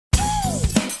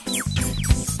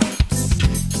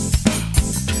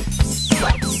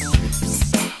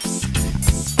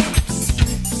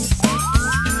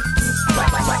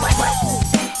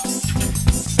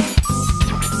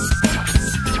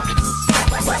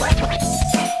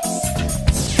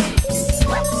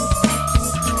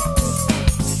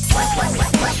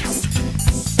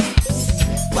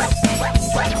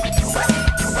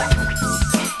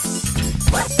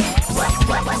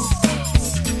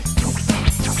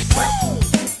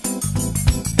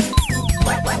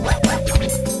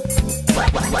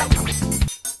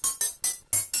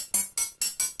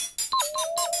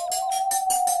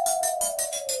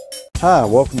Hi,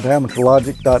 welcome to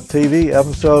AmateurLogic.TV,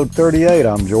 episode 38.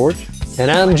 I'm George.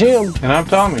 And I'm Jim. And I'm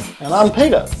Tommy. And I'm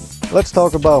Peter. Let's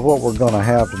talk about what we're going to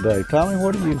have today. Tommy,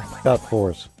 what do you got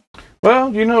for us?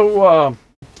 Well, you know,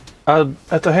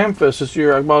 at the Hamfest this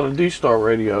year, I bought a D-Star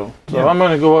radio. So I'm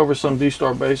going to go over some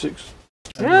D-Star basics.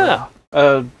 Yeah.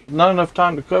 Not enough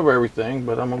time to cover everything,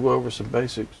 but I'm going to go over some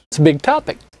basics. It's a big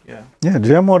topic. Yeah. Yeah,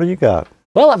 Jim, what do you got?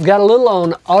 Well, I've got a little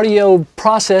on audio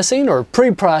processing, or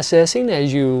pre-processing,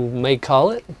 as you may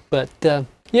call it. But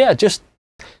yeah, just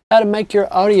how to make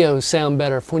your audio sound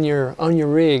better when you're on your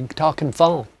rig talking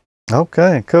phone.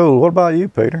 Okay, cool. What about you,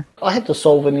 Peter? I had to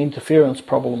solve an interference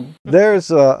problem.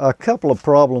 There's a couple of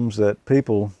problems that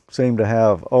people seem to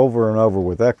have over and over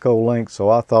with Echolink, so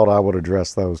I thought I would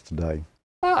address those today.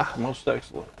 Ah, Most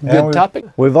excellent. good topic.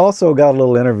 We've also got a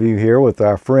little interview here with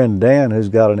our friend Dan, who's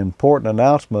got an important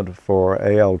announcement for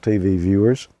ALTV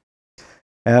viewers.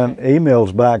 And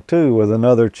emails back, too, with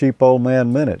another Cheap Old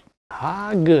Man Minute.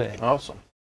 Ah, good. Awesome.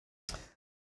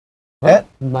 Well,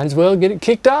 might as well get it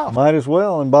kicked off. Might as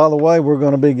well. And by the way, we're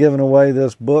going to be giving away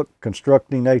this book,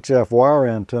 Constructing HF Wire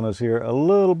Antennas, here a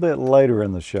little bit later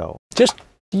in the show. Just,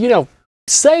 you know,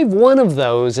 save one of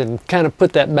those and kind of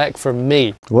put that back for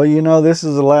me. Well, you know, this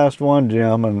is the last one,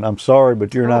 Jim, and I'm sorry,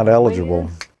 but you're not eligible.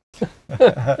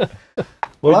 What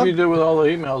did you do with all the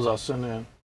emails I sent in?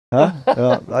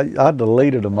 Huh? I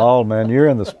deleted them all, man. You're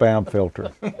in the spam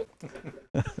filter.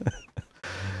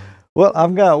 Well,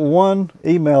 I've got one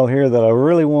email here that I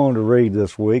really wanted to read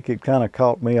this week. It kind of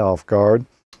caught me off guard.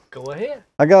 Go ahead.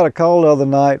 I got a call the other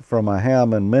night from a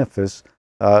ham in Memphis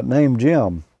named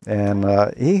Jim,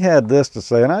 and he had this to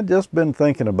say, and I'd just been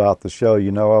thinking about the show.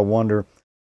 You know, I wonder,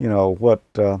 you know, what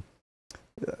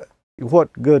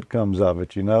good comes of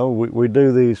it, you know. We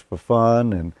do these for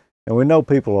fun, and we know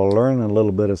people are learning a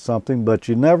little bit of something, but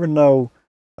you never know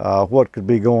what could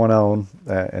be going on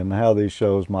and how these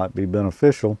shows might be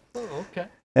beneficial. Oh, okay.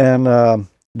 And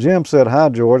Jim said, "Hi,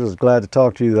 George. I was glad to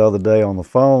talk to you the other day on the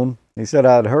phone." He said,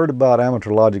 "I'd heard about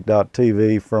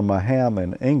AmateurLogic.TV from a ham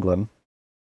in England,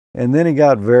 and then he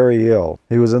got very ill.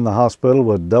 He was in the hospital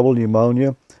with double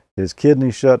pneumonia. His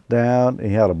kidney shut down. He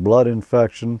had a blood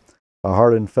infection, a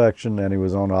heart infection, and he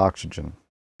was on oxygen.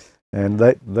 And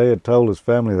they had told his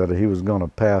family that he was going to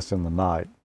pass in the night."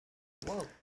 Whoa.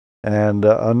 And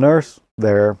a nurse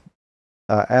there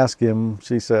asked him,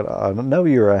 she said, "I know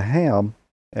you're a ham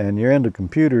and you're into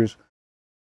computers."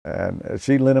 And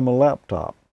she lent him a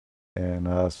laptop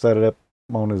and set it up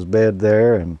on his bed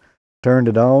there and turned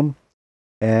it on.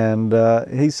 And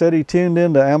he said he tuned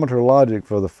into Amateur Logic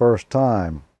for the first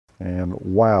time. And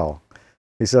wow.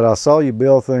 He said, "I saw you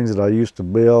build things that I used to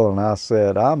build, and I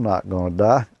said, I'm not going to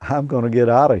die. I'm going to get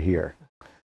out of here."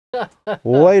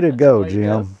 Way to go,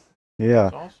 Jim. Yeah.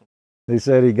 That's awesome. He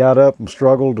said he got up and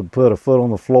struggled to put a foot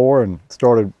on the floor and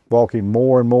started walking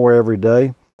more and more every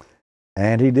day.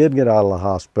 And he did get out of the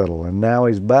hospital, and now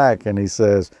he's back, and he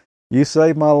says, "You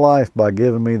saved my life by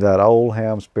giving me that old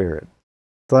ham spirit.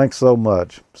 Thanks so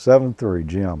much." 7-3,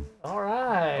 Jim. All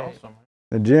right. Awesome.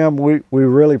 And Jim, we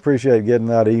really appreciate getting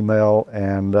that email,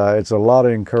 and it's a lot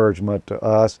of encouragement to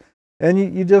us. And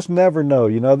you just never know.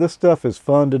 You know, this stuff is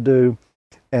fun to do.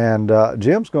 And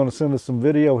Jim's going to send us some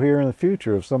video here in the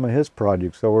future of some of his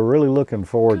projects, so we're really looking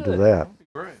forward to that. That'd be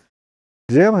great.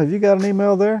 Jim, have you got an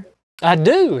email there? I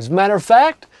do. As a matter of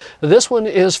fact, this one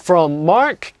is from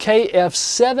Mark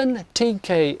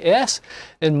KF7TKS.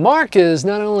 And Mark is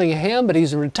not only a ham, but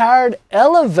he's a retired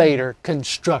elevator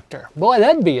constructor. Boy,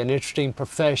 that'd be an interesting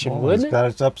profession, wouldn't it? It's got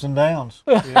its ups and downs.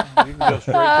 Yeah, you can go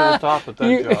straight to the top at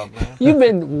that job, man. You've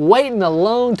been waiting a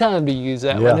long time to use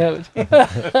that one, Yeah.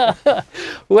 haven't you?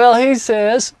 Well, he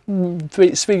says,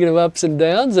 speaking of ups and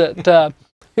downs, that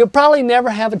he'll probably never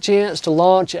have a chance to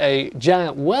launch a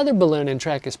giant weather balloon and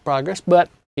track his progress, but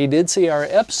he did see our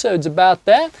episodes about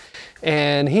that,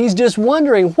 and he's just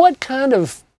wondering what kind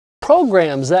of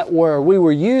programs that we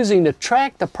were using to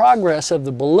track the progress of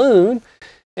the balloon.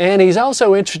 And he's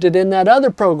also interested in that other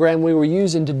program we were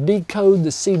using to decode the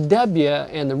CW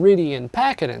and the Ridian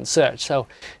packet and such. So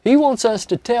he wants us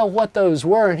to tell what those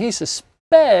were, and he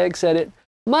suspects that it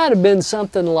might have been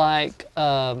something like,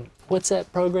 what's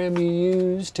that program you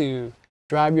use to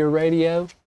drive your radio?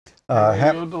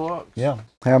 Radio Deluxe. Yeah,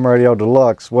 Ham Radio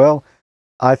Deluxe. Well,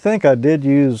 I think I did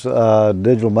use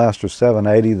Digital Master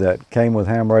 780 that came with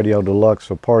Ham Radio Deluxe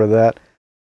for part of that.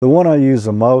 The one I used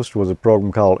the most was a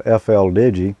program called FL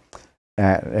Digi,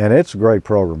 and it's a great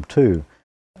program too.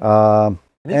 And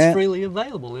it's freely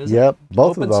available, isn't it? Yep,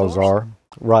 both of Open those source? are.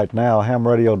 Right now, Ham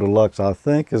Radio Deluxe, I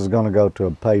think, is going to go to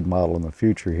a paid model in the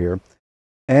future here.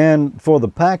 And for the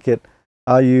packet,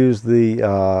 I use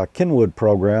the Kenwood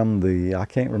program. I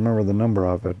can't remember the number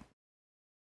of it.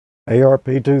 ARP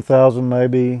 2000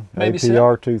 maybe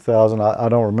APR 2000. I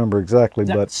don't remember exactly,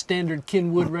 but standard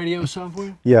Kenwood radio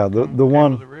software. Yeah, the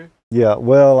one. Yeah,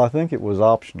 well, I think it was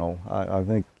optional. I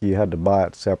think you had to buy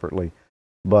it separately.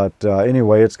 But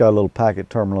anyway, it's got a little packet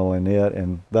terminal in it,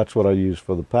 and that's what I use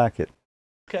for the packet.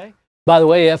 Okay. By the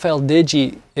way, FL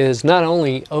Digi is not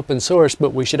only open source,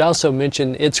 but we should also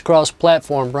mention it's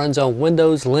cross-platform, runs on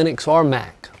Windows, Linux, or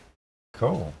Mac.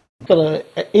 Cool. Got an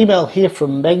email here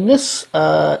from Magnus,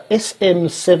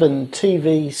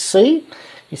 SM7TVC.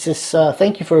 He says,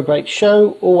 thank you for a great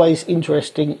show, always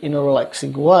interesting in a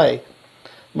relaxing way.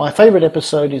 My favourite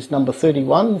episode is number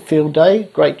 31, Field Day,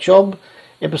 great job.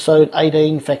 Episode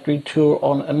 18, Factory Tour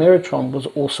on Ameritron, was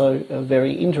also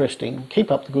very interesting.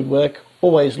 Keep up the good work.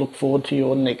 Always look forward to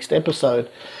your next episode.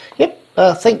 Yep,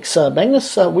 thanks,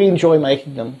 Magnus. We enjoy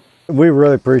making them. We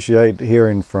really appreciate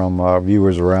hearing from our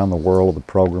viewers around the world of the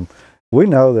program. We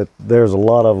know that there's a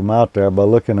lot of them out there. By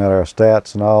looking at our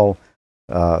stats and all,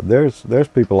 there's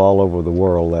people all over the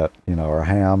world that are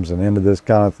hams and into this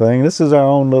kind of thing. This is our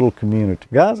own little community.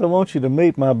 Guys, I want you to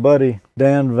meet my buddy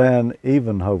Dan Van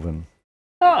Evenhoven.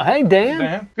 Oh, hey,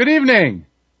 Dan. Good evening.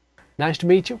 Nice to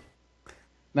meet you.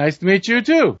 Nice to meet you,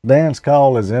 too. Dan's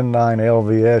call is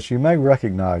N9LVS. You may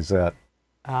recognize that.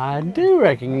 I do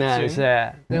recognize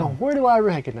that. Now, where do I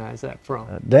recognize that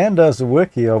from? Dan does the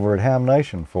wiki over at Ham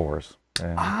Nation for us.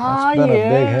 And that's been a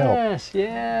big help. Yes,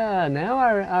 yeah.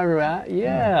 Now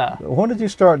yeah. When did you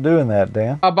start doing that,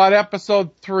 Dan? About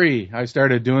episode 3, I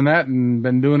started doing that and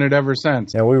been doing it ever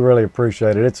since. Yeah, we really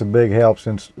appreciate it. It's a big help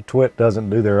since Twit doesn't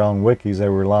do their own wikis. They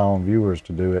rely on viewers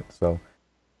to do it. So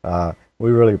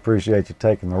we really appreciate you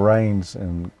taking the reins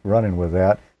and running with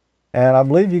that. And I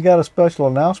believe you got a special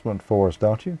announcement for us,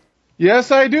 don't you? Yes,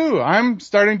 I do. I'm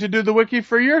starting to do the wiki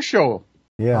for your show.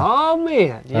 Yeah. Oh,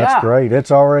 man. Yeah. That's great.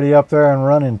 It's already up there and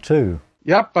running, too.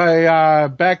 Yep, I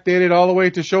backdated all the way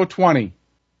to show 20.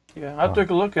 Yeah, I took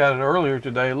a look at it earlier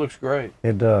today. It looks great.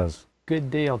 It does. Good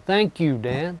deal. Thank you,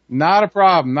 Dan. Not a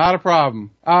problem, not a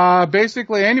problem.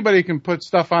 Basically, anybody can put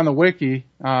stuff on the wiki.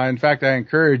 In fact, I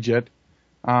encourage it.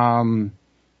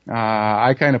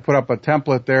 I kind of put up a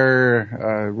template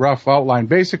there, rough outline.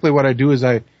 Basically, what I do is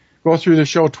I go through the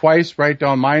show twice, write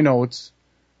down my notes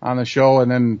on the show,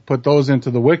 and then put those into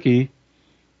the wiki.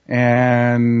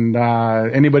 And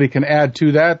anybody can add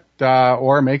to that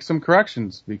or make some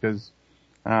corrections, because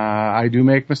I do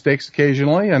make mistakes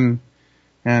occasionally, and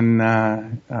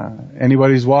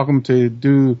anybody's welcome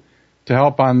to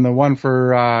help on the one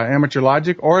for Amateur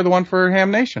Logic or the one for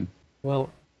Ham Nation. Well,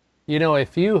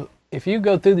 if you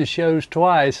go through the shows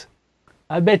twice,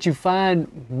 I bet you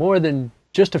find more than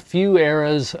just a few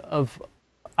errors of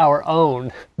our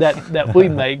own that we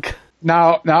make.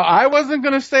 Now, I wasn't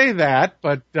going to say that,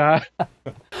 but a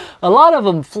lot of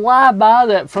them fly by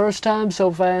that first time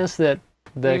so fast that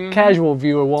the casual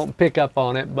viewer won't pick up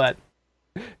on it. But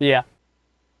yeah,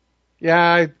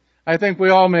 I think we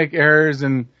all make errors,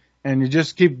 and you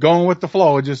just keep going with the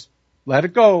flow. Just let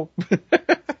it go.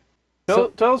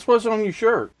 Tell us what's on your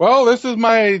shirt. Well, this is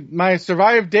my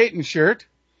Survive Dayton shirt.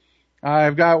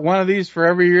 I've got one of these for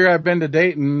every year I've been to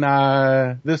Dayton.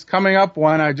 This coming up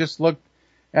one, I just looked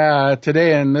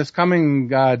today, and this coming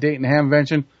Dayton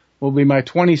Hamvention will be my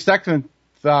 22nd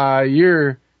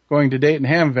year going to Dayton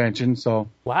Hamvention. So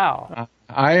wow,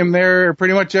 I am there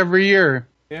pretty much every year.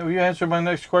 Yeah, well, you answered my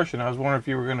next question. I was wondering if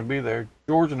you were going to be there.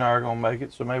 George and I are going to make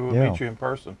it, so maybe we'll meet you in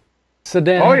person. So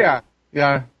Dan, oh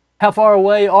yeah. How far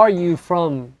away are you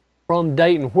from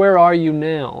Dayton? Where are you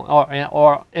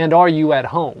now, and are you at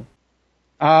home?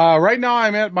 Right now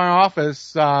I'm at my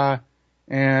office,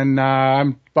 and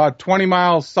I'm about 20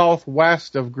 miles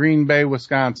southwest of Green Bay,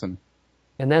 Wisconsin.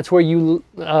 And that's where you,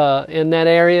 in that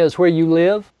area is where you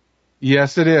live?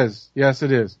 Yes, it is. Yes,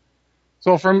 it is.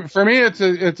 So for me, it's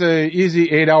a easy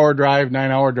 8-hour drive,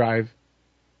 9-hour drive.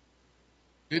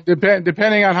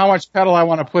 Depending on how much pedal I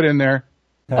want to put in there.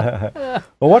 Well,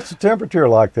 what's the temperature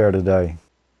like there today?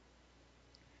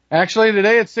 Actually,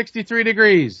 today it's 63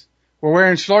 degrees. We're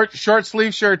wearing short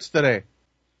sleeve shirts today.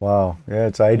 Wow, yeah,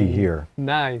 it's 80 here.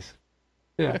 Nice.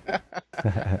 Yeah.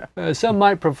 Some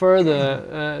might prefer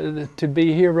to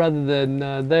be here rather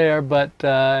than there, but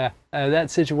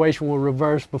that situation will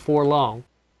reverse before long.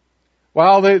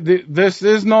 Well, this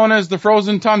is known as the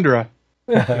frozen tundra.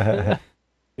 Yeah,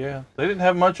 they didn't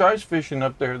have much ice fishing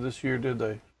up there this year, did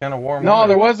they? Kind of warm. No,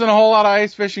 there wasn't a whole lot of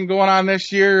ice fishing going on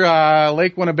this year.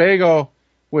 Lake Winnebago,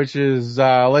 which is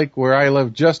a lake where I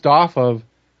live just off of,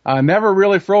 never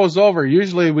really froze over.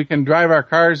 Usually we can drive our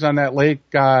cars on that lake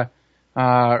by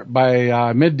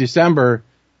mid-December,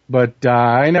 But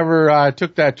I never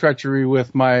took that treachery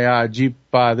with my Jeep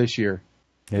this year.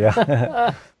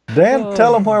 Yeah. Dan,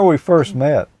 tell them where we first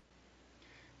met.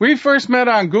 We first met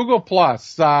on Google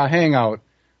Plus Hangout.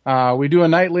 We do a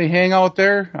nightly hangout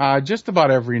there, just about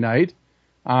every night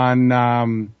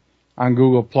on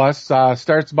Google Plus.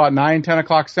 Starts about 9-10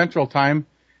 o'clock Central Time,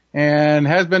 and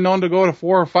has been known to go to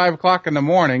 4 or 5 o'clock in the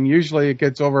morning. Usually it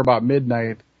gets over about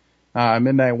midnight,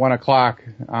 1 o'clock.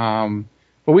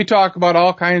 But we talk about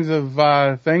all kinds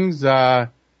of things,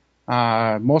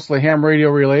 mostly ham radio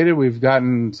related. We've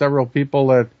gotten several people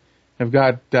that have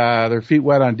got their feet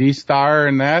wet on D-Star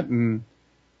and that, and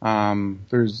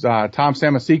there's Tom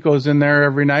Samasico's in there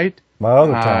every night. My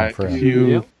other Tom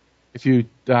friend. If you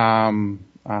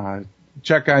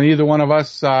check on either one of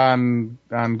us on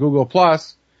Google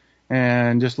Plus,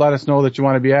 and just let us know that you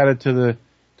want to be added to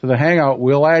the Hangout,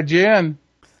 we'll add you in.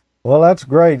 Well, that's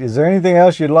great. Is there anything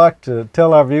else you'd like to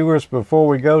tell our viewers before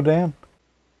we go, Dan?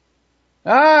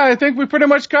 I think we pretty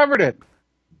much covered it.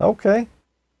 Okay.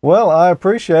 Well, I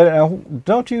appreciate it. Now,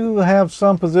 don't you have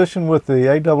some position with the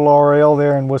ARRL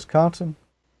there in Wisconsin?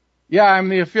 Yeah, I'm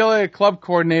the affiliate club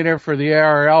coordinator for the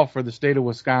ARRL for the state of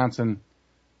Wisconsin.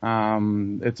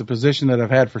 It's a position that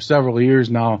I've had for several years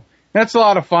now. That's a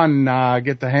lot of fun.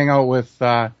 Get to hang out with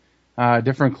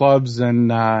different clubs,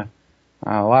 and a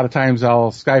lot of times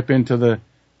I'll Skype into the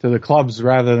clubs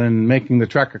rather than making the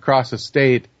trek across the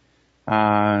state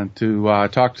to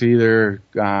talk to either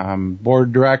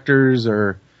board directors,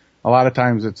 or a lot of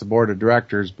times it's the board of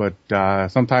directors, but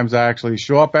sometimes I actually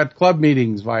show up at club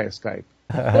meetings via Skype.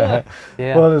 Yeah.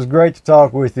 Well, it was great to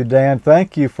talk with you, Dan.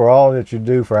 Thank you for all that you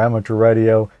do for amateur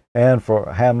radio and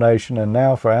for Ham Nation, and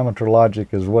now for Amateur Logic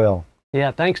as well.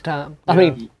 Yeah, thanks, Tom. I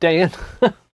mean, Dan.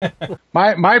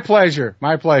 My pleasure.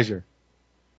 My pleasure.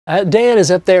 Dan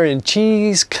is up there in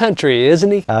cheese country,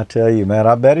 isn't he? I tell you, man,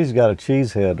 I bet he's got a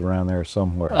cheese head around there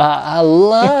somewhere. I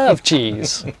love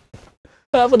cheese.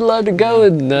 I would love to go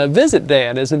and visit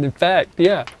Dan, isn't in fact,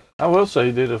 yeah. I will say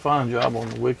he did a fine job on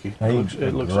the wiki.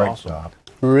 It looks awesome. Job.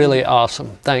 Really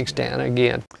awesome. Thanks, Dan,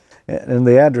 again. And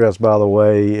the address, by the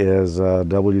way, is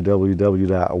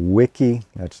www.wiki,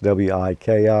 that's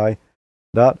W-I-K-I,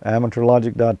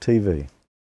 .AmateurLogic.TV.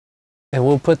 And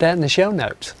we'll put that in the show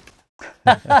notes.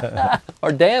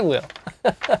 Or Dan will.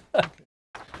 Well,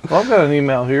 I've got an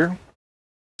email here.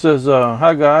 It says,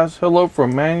 hi guys, hello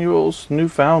from Manuel's,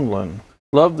 Newfoundland.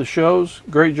 Love the shows.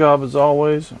 Great job as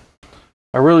always.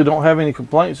 I really don't have any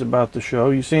complaints about the show.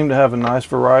 You seem to have a nice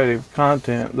variety of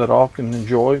content that all can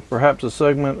enjoy. Perhaps a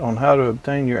segment on how to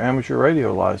obtain your amateur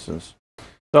radio license.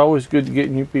 It's always good to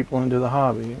get new people into the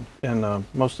hobby, and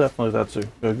most definitely that's a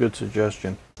good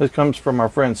suggestion. This comes from our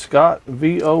friend Scott,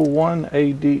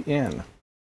 VO1ADN.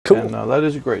 Cool. And that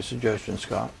is a great suggestion,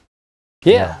 Scott.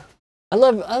 Yeah. I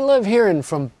love hearing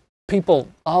from people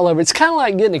all over. It's kind of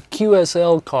like getting a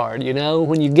QSL card, you know,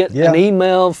 when you get an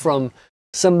email from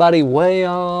somebody way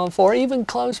off or even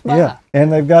close by. Yeah,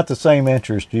 and they've got the same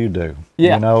interest you do.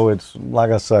 Yeah. You know, it's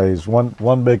like I say, it's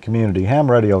one big community.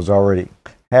 Ham radio's already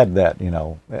had that, you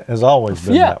know, has always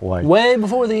been that way. Way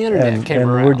before the internet came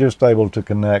around. And we're just able to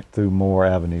connect through more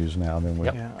avenues now than we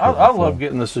Yeah, I love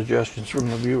getting the suggestions from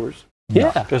the viewers.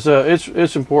 Yeah. Because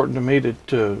it's important to me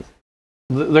to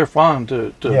they're fun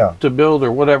to build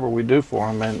or whatever we do for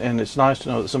them, and it's nice to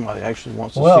know that somebody actually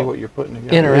wants to see what you're putting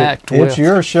together. Interact with. It's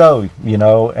your show, you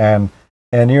know, and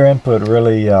your input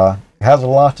really has a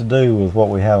lot to do with what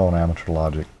we have on Amateur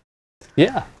Logic.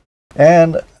 Yeah.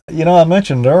 And, you know, I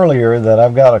mentioned earlier that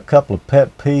I've got a couple of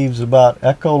pet peeves about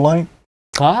Echolink.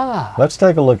 Let's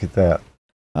take a look at that.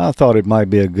 I thought it might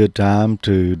be a good time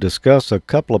to discuss a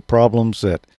couple of problems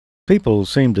that people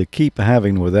seem to keep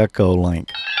having with Echolink.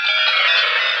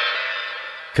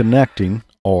 Connecting,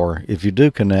 or if you do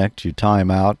connect, you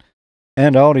time out,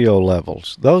 and audio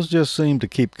levels. Those just seem to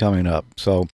keep coming up.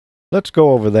 So let's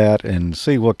go over that and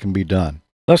see what can be done.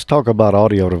 Let's talk about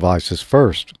audio devices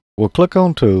first. We'll click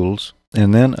on Tools,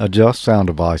 and then Adjust Sound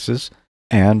Devices,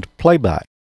 and Playback.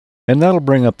 And that'll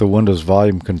bring up the Windows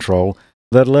volume control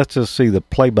that lets us see the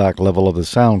playback level of the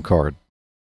sound card.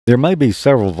 There may be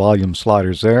several volume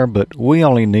sliders there, but we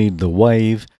only need the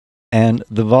wave and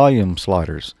the volume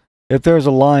sliders. If there's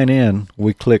a line in,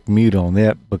 we click mute on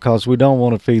that because we don't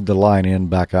want to feed the line in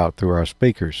back out through our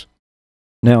speakers.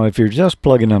 Now, if you're just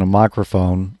plugging in a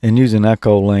microphone and using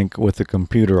Echolink with the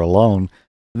computer alone,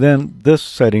 then this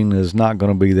setting is not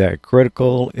going to be that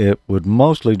critical. It would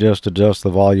mostly just adjust the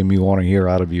volume you want to hear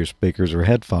out of your speakers or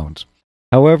headphones.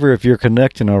 However, if you're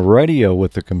connecting a radio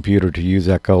with the computer to use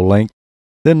Echolink,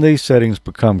 then these settings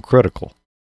become critical.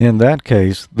 In that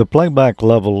case, the playback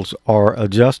levels are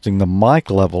adjusting the mic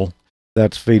level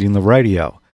that's feeding the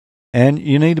radio. And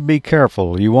you need to be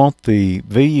careful. You want the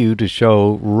VU to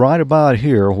show right about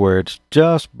here where it's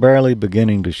just barely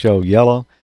beginning to show yellow.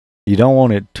 You don't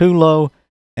want it too low,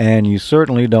 and you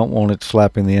certainly don't want it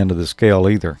slapping the end of the scale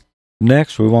either.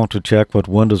 Next, we want to check what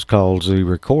Windows calls the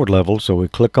record level, so we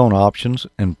click on Options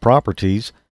and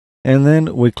Properties, and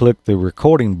then we click the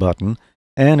Recording button,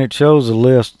 and it shows a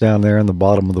list down there in the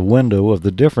bottom of the window of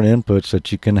the different inputs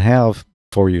that you can have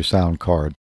for your sound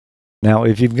card. Now,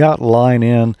 if you've got line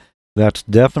in, that's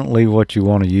definitely what you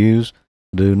want to use.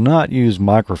 Do not use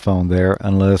microphone there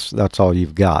unless that's all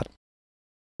you've got.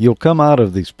 You'll come out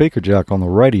of the speaker jack on the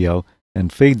radio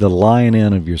and feed the line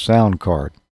in of your sound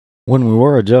card. When we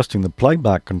were adjusting the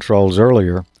playback controls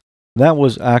earlier, that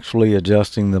was actually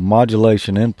adjusting the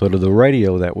modulation input of the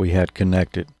radio that we had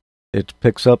connected. It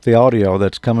picks up the audio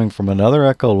that's coming from another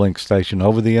Echolink station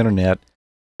over the internet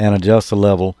and adjusts the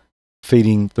level,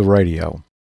 feeding the radio.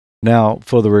 Now,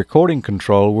 for the recording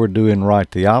control, we're doing right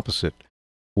the opposite.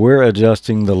 We're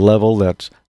adjusting the level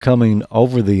that's coming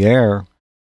over the air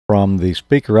from the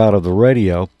speaker out of the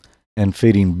radio and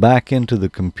feeding back into the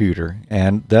computer,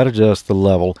 and that adjusts the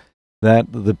level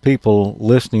that the people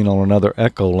listening on another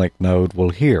Echolink node will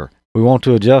hear. We want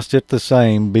to adjust it the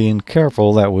same, being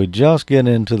careful that we just get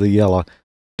into the yellow,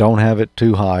 don't have it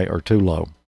too high or too low.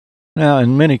 Now,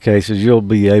 in many cases, you'll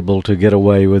be able to get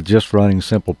away with just running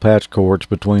simple patch cords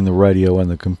between the radio and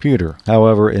the computer.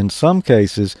 However, in some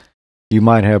cases, you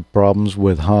might have problems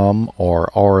with hum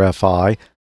or RFI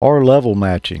or level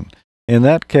matching. In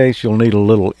that case, you'll need a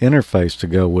little interface to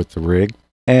go with the rig.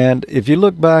 And if you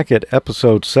look back at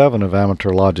episode 7 of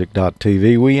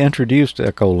AmateurLogic.TV, we introduced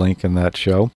Echolink in that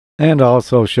show and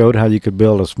also showed how you could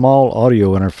build a small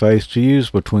audio interface to use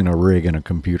between a rig and a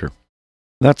computer.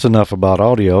 That's enough about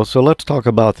audio, so let's talk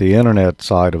about the internet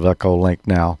side of Echolink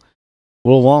now.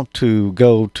 We'll want to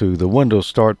go to the Windows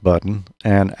Start button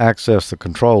and access the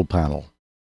control panel.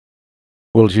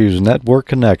 We'll choose Network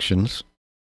Connections,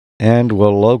 and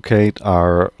we'll locate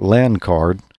our LAN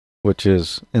card, which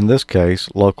is, in this case,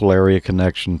 Local Area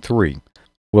Connection 3.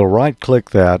 We'll right-click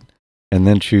that and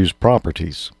then choose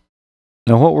Properties.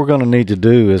 Now what we're going to need to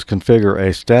do is configure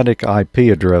a static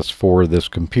IP address for this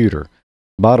computer.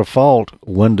 By default,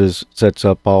 Windows sets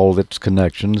up all its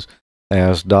connections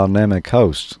as dynamic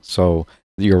hosts, so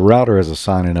your router is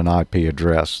assigning an IP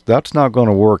address. That's not going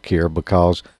to work here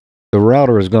because the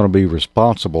router is going to be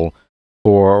responsible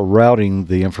for routing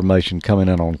the information coming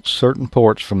in on certain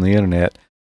ports from the internet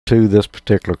to this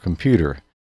particular computer.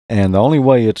 And the only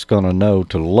way it's going to know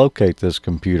to locate this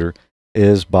computer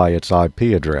is by its IP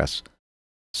address.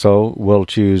 So we'll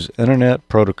choose Internet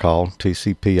Protocol,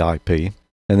 TCP/IP,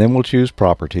 and then we'll choose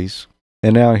Properties.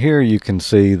 And now here you can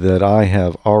see that I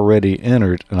have already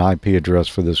entered an IP address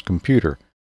for this computer.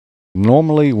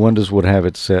 Normally Windows would have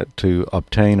it set to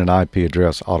obtain an IP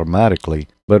address automatically,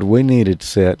 but we need it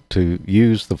set to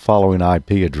use the following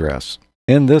IP address.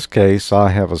 In this case, I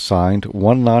have assigned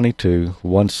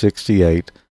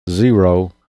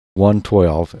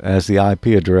 192.168.0.112 as the IP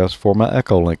address for my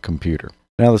Echolink computer.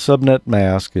 Now the subnet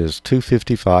mask is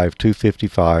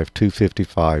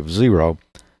 255.255.255.0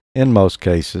 in most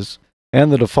cases,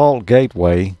 and the default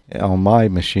gateway on my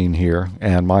machine here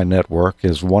and my network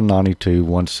is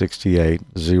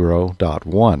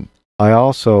 192.168.0.1. I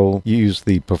also use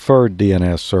the preferred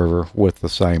DNS server with the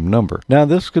same number. Now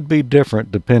this could be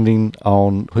different depending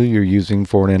on who you're using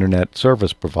for an internet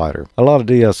service provider. A lot of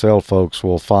DSL folks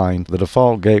will find the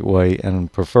default gateway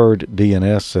and preferred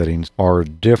DNS settings are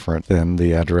different than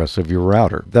the address of your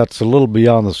router. That's a little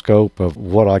beyond the scope of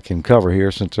what I can cover here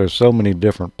since there's so many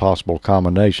different possible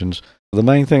combinations. The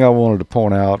main thing I wanted to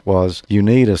point out was you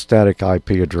need a static IP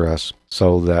address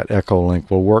so that Echolink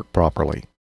will work properly.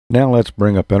 Now let's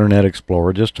bring up Internet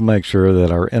Explorer just to make sure that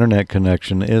our internet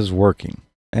connection is working,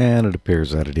 and it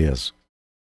appears that it is.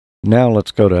 Now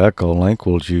let's go to Echolink.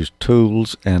 We'll choose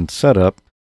Tools and Setup,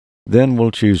 then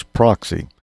we'll choose Proxy,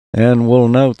 and we'll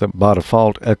note that by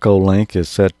default Echolink is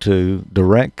set to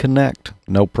Direct Connect,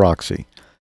 no proxy.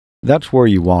 That's where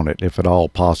you want it, if at all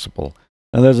possible.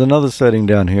 And there's another setting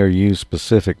down here, Use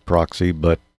Specific Proxy,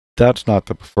 but that's not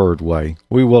the preferred way.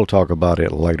 We will talk about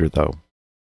it later though.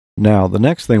 Now, the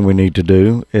next thing we need to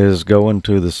do is go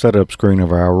into the setup screen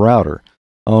of our router.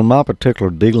 On my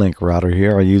particular D-Link router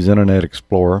here, I use Internet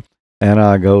Explorer, and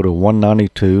I go to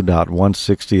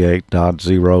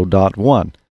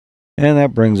 192.168.0.1, and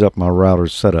that brings up my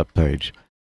router's setup page.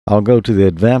 I'll go to the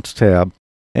Advanced tab,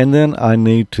 and then I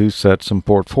need to set some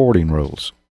port forwarding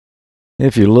rules.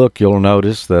 If you look, you'll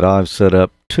notice that I've set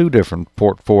up two different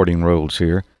port forwarding rules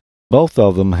here. Both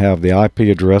of them have the IP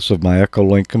address of my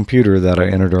Echolink computer that I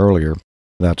entered earlier.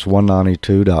 That's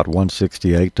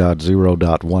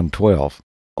 192.168.0.112.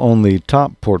 On the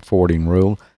top port forwarding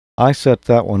rule, I set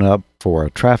that one up for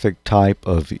a traffic type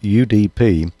of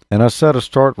UDP, and I set a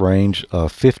start range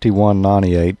of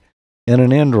 5198 and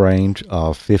an end range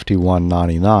of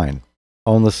 5199.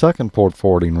 On the second port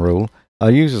forwarding rule, I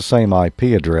use the same IP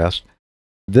address.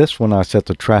 This one I set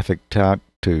the traffic type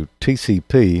to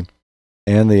TCP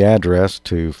and the address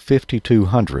to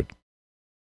 5200.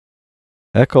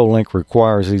 Echolink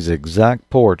requires these exact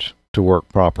ports to work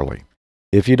properly.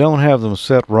 If you don't have them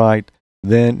set right,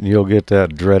 then you'll get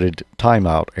that dreaded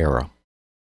timeout error.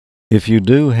 If you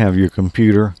do have your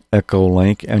computer,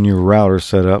 Echolink, and your router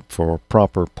set up for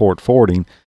proper port forwarding,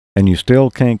 and you still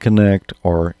can't connect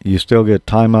or you still get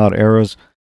timeout errors,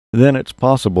 then it's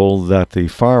possible that the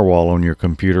firewall on your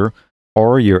computer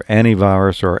or your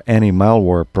antivirus or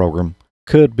anti-malware program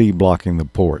could be blocking the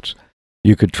ports.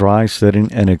 You could try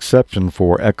setting an exception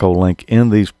for Echolink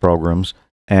in these programs,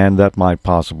 and that might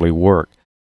possibly work.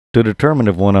 To determine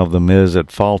if one of them is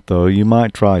at fault, though, you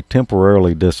might try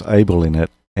temporarily disabling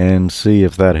it and see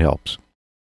if that helps.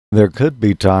 There could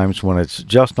be times when it's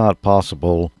just not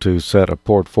possible to set a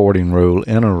port forwarding rule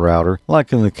in a router,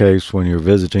 like in the case when you're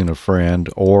visiting a friend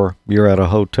or you're at a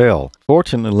hotel.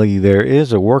 Fortunately, there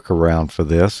is a workaround for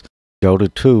this. Go to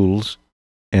Tools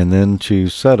and then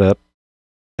choose Setup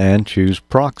and choose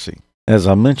Proxy. As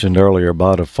I mentioned earlier,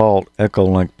 by default,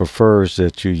 Echolink prefers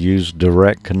that you use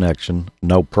direct connection,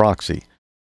 no proxy.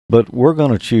 But we're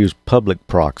going to choose Public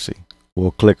Proxy.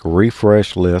 We'll click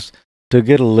Refresh List to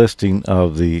get a listing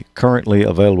of the currently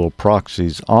available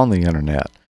proxies on the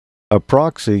Internet. A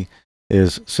proxy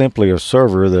is simply a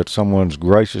server that someone's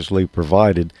graciously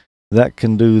provided that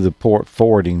can do the port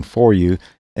forwarding for you,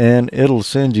 and it'll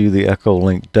send you the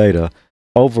Echolink data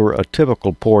over a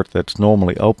typical port that's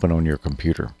normally open on your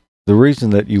computer. The reason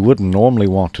that you wouldn't normally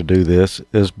want to do this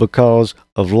is because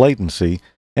of latency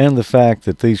and the fact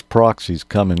that these proxies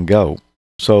come and go.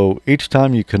 So each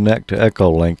time you connect to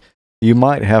Echolink, you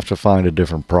might have to find a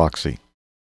different proxy.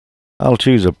 I'll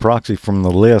choose a proxy from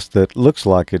the list that looks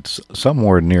like it's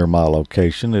somewhere near my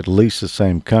location, at least the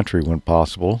same country when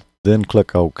possible, then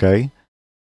click OK.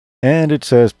 And it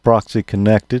says Proxy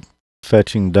Connected,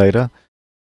 Fetching Data,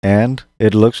 and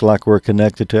it looks like we're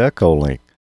connected to Echolink.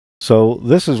 So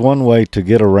this is one way to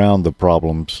get around the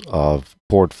problems of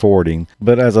port forwarding,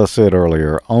 but as I said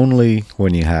earlier, only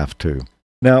when you have to.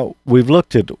 Now, we've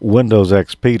looked at Windows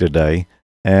XP today,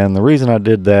 and the reason I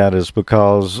did that is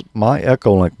because my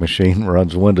Echolink machine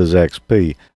runs Windows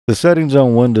XP. The settings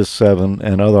on Windows 7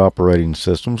 and other operating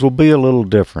systems will be a little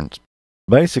different.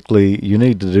 Basically, you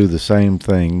need to do the same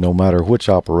thing no matter which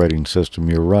operating system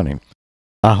you're running.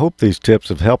 I hope these tips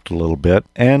have helped a little bit,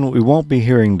 and we won't be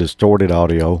hearing distorted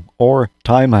audio or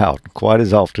timeout quite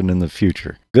as often in the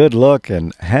future. Good luck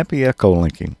and happy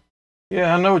Echolinking.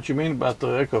 Yeah, I know what you mean about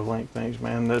the Echolink things,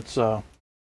 man. That's the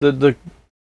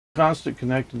constant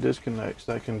connect and disconnects.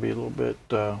 That can be a little bit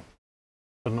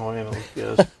annoying, I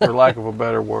guess, for lack of a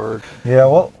better word. Yeah,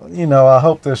 well, I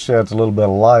hope this sheds a little bit of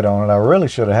light on it. I really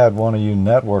should have had one of you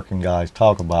networking guys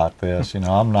talk about this.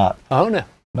 I'm not. Oh, no.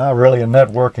 Not really a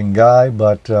networking guy,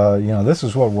 but this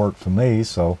is what worked for me,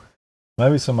 so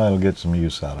maybe somebody will get some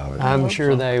use out of it. I'm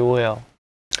sure they will.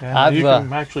 Yeah, you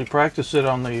can actually practice it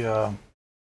on the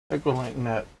Echolink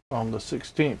net on the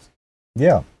 16th.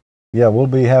 Yeah, we'll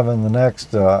be having the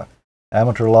next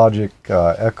AmateurLogic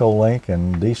Echolink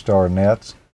and D-Star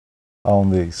nets on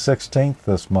the 16th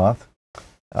this month.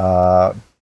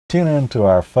 Tune in to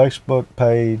our Facebook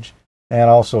page. And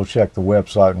also check the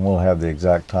website, and we'll have the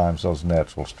exact times those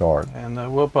nets will start. And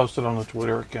we'll post it on the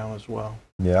Twitter account as well.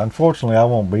 Yeah, unfortunately, I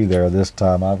won't be there this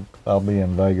time. I'll be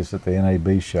in Vegas at the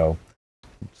NAB show.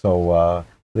 So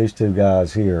these two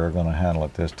guys here are going to handle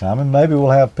it this time, and maybe we'll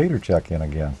have Peter check in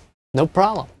again. No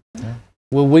problem. Yeah.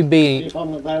 Will we be? If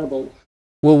I'm available.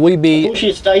 Will we be? Unfortunately,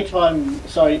 it's daytime.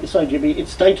 Sorry, Jimmy.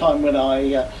 It's daytime when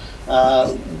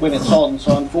when it's on.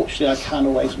 So unfortunately, I can't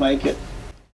always make it.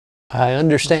 I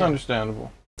understand. It's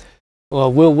understandable.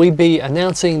 Well, will we be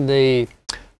announcing the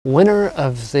winner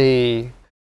of the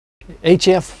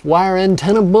HF wire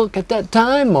antenna book at that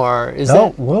time, or is that?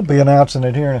 No, we'll be announcing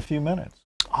it here in a few minutes.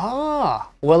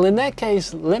 Ah, well, in that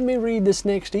case, let me read this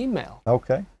next email.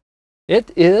 Okay. It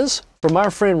is from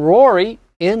our friend Rory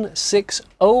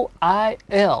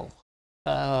N60IL.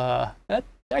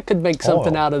 That could make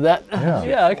something out of that.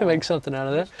 Yeah, I could make something out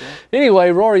of that.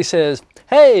 Anyway, Rory says,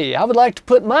 hey, I would like to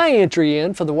put my entry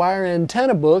in for the wire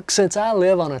antenna book since I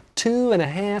live on a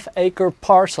 2.5 acre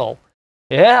parcel.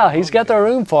 Yeah, he's got the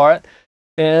room for it.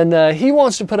 And he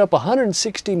wants to put up a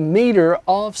 160 meter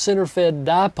off center fed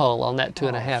dipole on that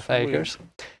 2.5 acres.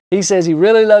 He says he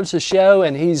really loves the show,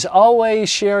 and he's always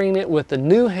sharing it with the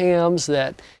new hams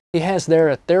that he has there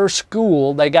at their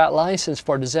school. They got licensed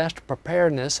for disaster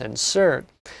preparedness and CERT.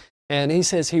 And he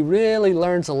says he really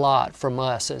learns a lot from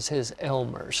us as his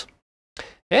Elmers.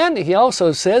 And he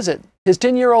also says that his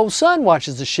 10-year-old son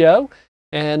watches the show,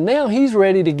 and now he's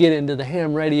ready to get into the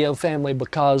ham radio family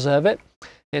because of it.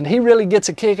 And he really gets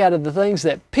a kick out of the things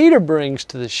that Peter brings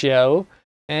to the show.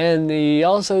 And he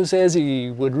also says he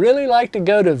would really like to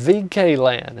go to VK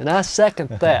Land, and I second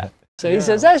that. So he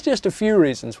says that's just a few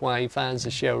reasons why he finds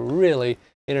the show really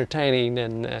entertaining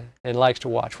and likes to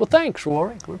watch. Well, thanks,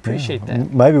 Rory. We appreciate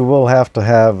that. Maybe we'll have to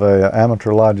have a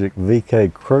Amateur Logic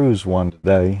VK cruise one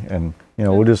today, and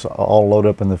we'll just all load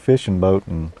up in the fishing boat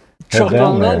and head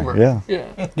down there. Over.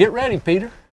 Yeah. Get ready,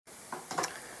 Peter.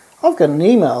 I've got an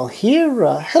email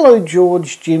here. Hello,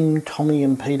 George, Jim, Tommy,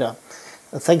 and Peter.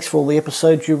 Thanks for all the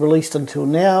episodes you released until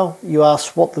now. You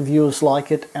asked what the viewers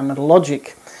like at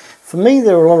AmateurLogic. For me,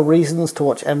 there are a lot of reasons to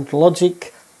watch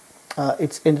AmateurLogic.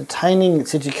 It's entertaining,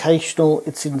 it's educational,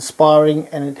 it's inspiring,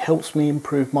 and it helps me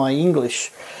improve my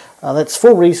English. That's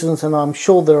 4 reasons, and I'm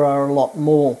sure there are a lot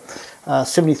more.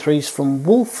 73's from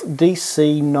Wolf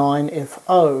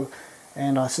DC9FO,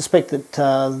 and I suspect that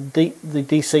the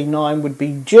DC9 would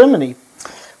be Germany.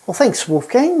 Well, thanks,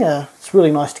 Wolfgang. It's really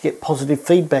nice to get positive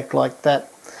feedback like that.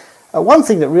 One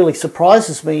thing that really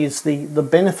surprises me is the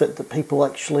benefit that people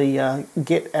actually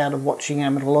get out of watching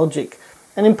AmateurLogic.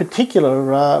 And in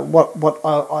particular, what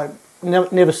I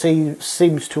never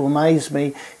seems to amaze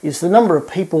me is the number of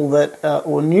people that,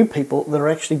 or new people, that are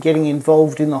actually getting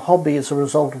involved in the hobby as a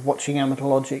result of watching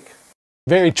AmateurLogic.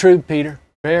 Very true, Peter.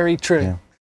 Very true. Yeah.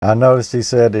 I noticed he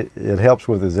said it helps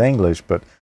with his English, but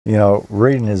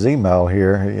reading his email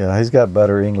here, he's got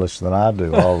better English than I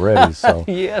do already, so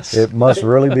yes. It must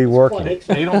really be working.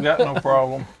 He don't got no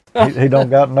problem. He don't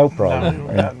got no problem.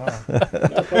 No, he don't got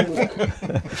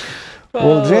none.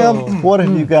 Well, Jim, what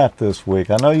have you got this week?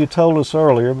 I know you told us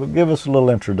earlier, but give us a little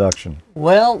introduction.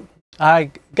 Well,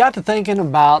 I got to thinking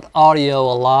about audio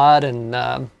a lot, and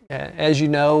as you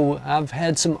know, I've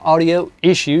had some audio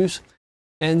issues.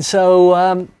 And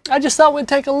so I just thought we'd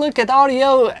take a look at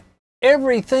audio,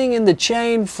 everything in the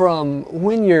chain from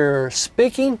when you're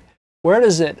speaking. Where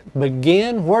does it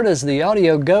begin? Where does the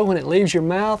audio go when it leaves your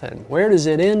mouth? And where does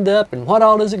it end up? And what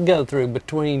all does it go through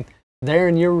between there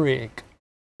and your rig?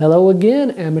 Hello again,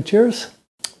 amateurs.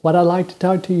 What I'd like to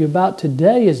talk to you about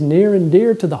today is near and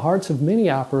dear to the hearts of many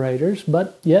operators,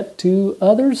 but yet to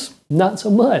others, not so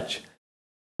much.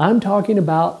 I'm talking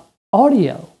about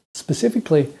audio,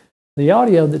 specifically the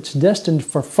audio that's destined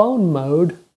for phone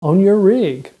mode on your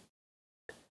rig.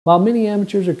 While many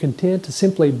amateurs are content to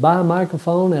simply buy a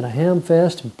microphone at a ham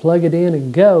fest and plug it in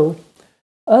and go,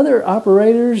 other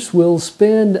operators will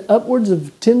spend upwards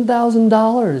of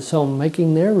 $10,000 on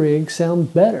making their rig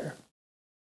sound better.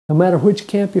 No matter which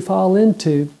camp you fall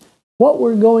into, what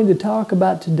we're going to talk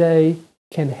about today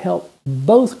can help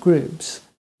both groups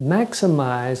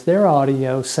maximize their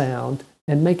audio sound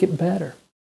and make it better.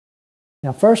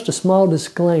 Now, first, a small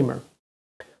disclaimer.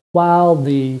 While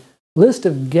the list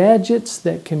of gadgets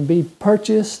that can be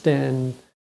purchased and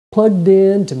plugged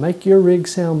in to make your rig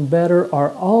sound better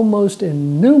are almost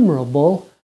innumerable,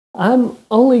 I'm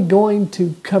only going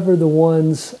to cover the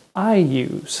ones I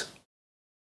use.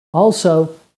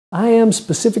 Also, I am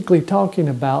specifically talking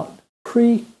about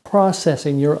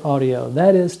pre-processing your audio.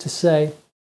 That is to say,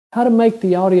 how to make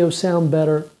the audio sound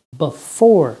better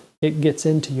before it gets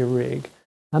into your rig.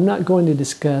 I'm not going to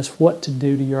discuss what to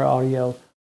do to your audio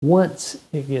once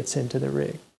it gets into the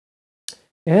rig.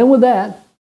 And with that,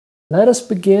 let us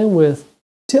begin with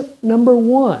tip number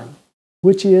 1,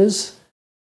 which is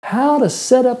how to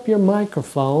set up your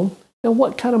microphone and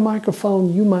what kind of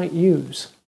microphone you might use.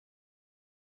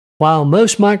 While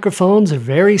most microphones are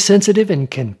very sensitive and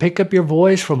can pick up your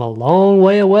voice from a long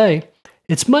way away,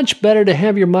 it's much better to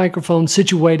have your microphone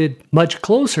situated much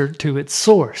closer to its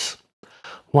source.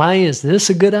 Why is this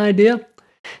a good idea?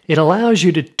 It allows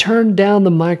you to turn down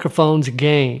the microphone's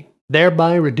gain,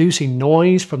 thereby reducing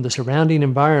noise from the surrounding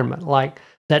environment, like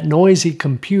that noisy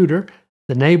computer,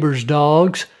 the neighbor's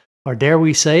dogs, or dare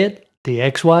we say it, the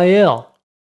XYL.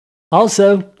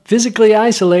 Also, physically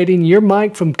isolating your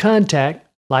mic from contact,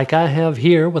 like I have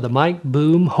here with a mic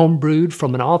boom homebrewed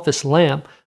from an office lamp,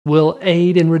 will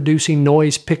aid in reducing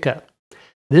noise pickup.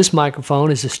 This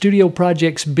microphone is a Studio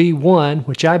Projects B1,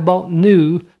 which I bought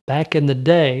new back in the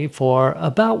day for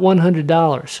about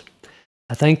 $100.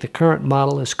 I think the current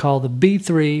model is called the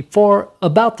B3 for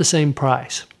about the same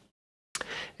price.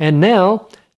 And now,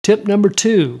 tip number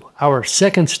 2, our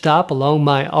second stop along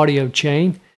my audio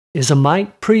chain, is a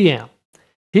mic preamp.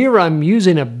 Here I'm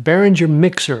using a Behringer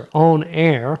mixer on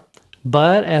air,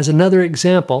 but as another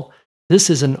example, this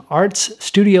is an Arts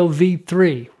Studio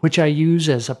V3, which I use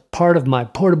as a part of my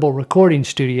portable recording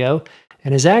studio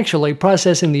and is actually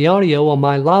processing the audio on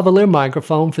my lavalier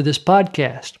microphone for this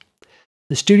podcast.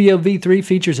 The Studio V3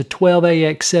 features a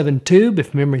 12AX7 tube,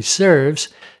 if memory serves,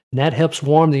 and that helps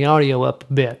warm the audio up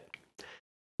a bit.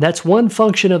 That's one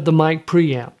function of the mic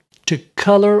preamp, to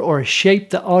color or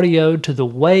shape the audio to the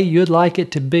way you'd like it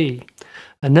to be.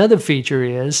 Another feature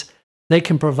is they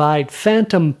can provide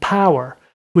phantom power,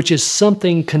 which is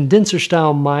something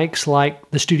condenser-style mics like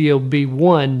the Studio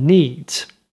B1 needs.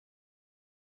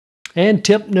 And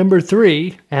tip number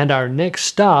 3, and our next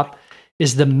stop,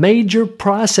 is the major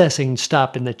processing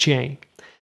stop in the chain.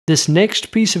 This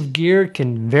next piece of gear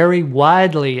can vary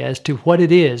widely as to what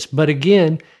it is, but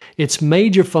again, its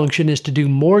major function is to do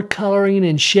more coloring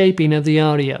and shaping of the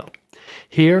audio.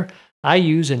 Here, I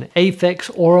use an Aphex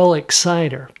Aural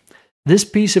Exciter. This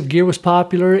piece of gear was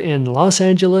popular in Los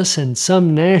Angeles and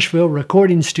some Nashville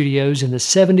recording studios in the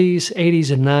 70s,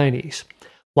 80s, and 90s.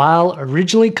 While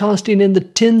originally costing in the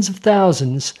tens of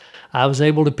thousands, I was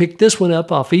able to pick this one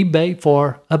up off eBay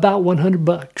for about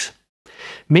 $100.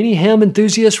 Many ham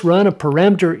enthusiasts run a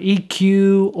parameter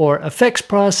EQ or effects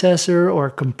processor or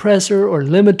compressor or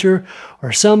limiter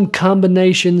or some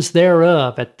combinations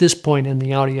thereof at this point in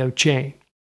the audio chain.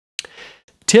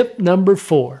 Tip number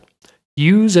 4,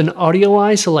 use an audio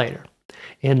isolator.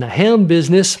 In the ham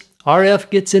business, RF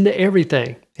gets into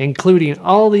everything, including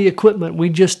all the equipment we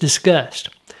just discussed.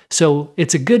 So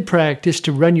it's a good practice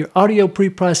to run your audio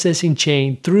preprocessing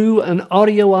chain through an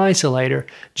audio isolator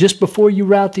just before you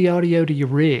route the audio to your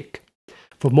rig.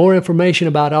 For more information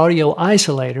about audio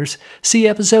isolators, see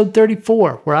episode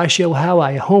 34 where I show how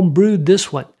I homebrewed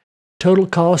this one. Total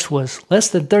cost was less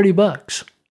than $30.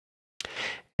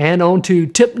 And on to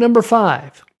tip number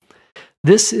 5.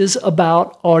 This is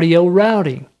about audio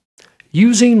routing.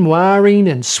 Using wiring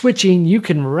and switching, you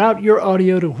can route your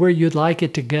audio to where you'd like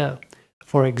it to go.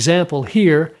 For example,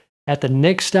 here, at the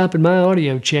next stop in my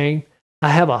audio chain, I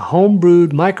have a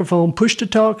homebrewed microphone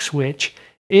push-to-talk switch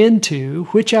into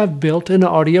which I've built an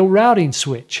audio routing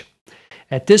switch.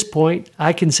 At this point,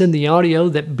 I can send the audio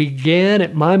that began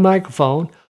at my microphone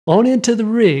on into the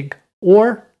rig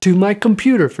or to my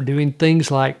computer for doing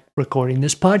things like recording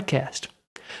this podcast.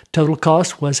 Total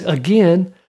cost was,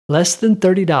 again, less than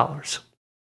 $30.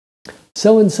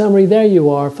 So in summary, there you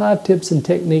are, 5 tips and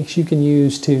techniques you can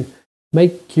use to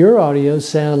make your audio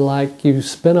sound like you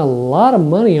spent a lot of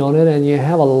money on it and you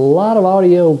have a lot of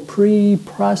audio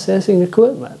pre-processing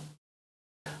equipment.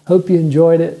 Hope you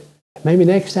enjoyed it. Maybe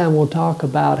next time we'll talk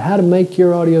about how to make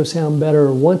your audio sound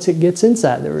better once it gets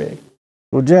inside the rig.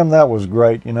 Well, Jim, that was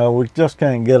great. You know, we just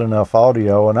can't get enough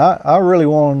audio, and I really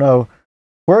want to know,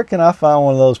 where can I find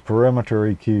one of those perimeter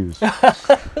EQs?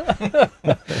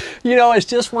 You know, it's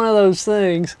just one of those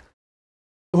things.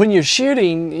 When you're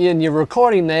shooting and you're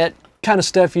recording that kind of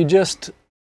stuff, you just,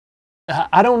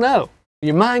 I don't know.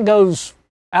 Your mind goes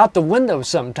out the window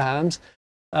sometimes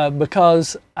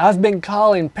because I've been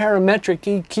calling parametric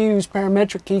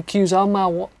EQs all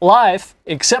my life,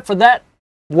 except for that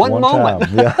one moment.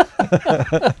 Time, yeah.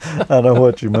 I know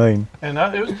what you mean. And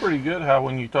it was pretty good how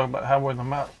when you talk about how when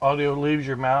the audio leaves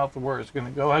your mouth or where it's going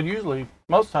to go.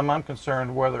 Most of the time I'm concerned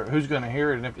who's going to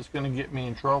hear it and if it's going to get me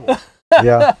in trouble.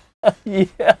 Yeah.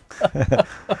 Yeah.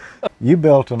 You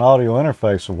built an audio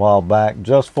interface a while back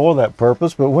just for that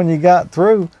purpose, but when you got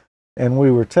through and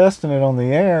we were testing it on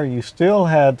the air, you still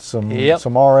had some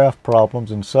RF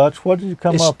problems and such. What did you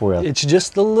come up with? It's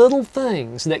just the little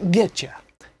things that get you.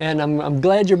 And I'm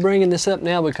glad you're bringing this up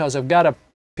now because I've got a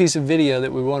piece of video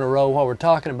that we want to roll while we're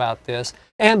talking about this,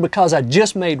 and because I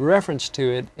just made reference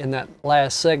to it in that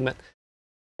last segment.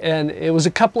 And it was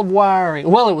a couple of wiring.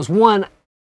 Well, it was one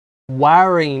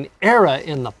wiring error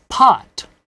in the pot.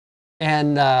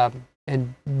 And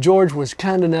George was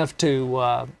kind enough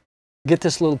to get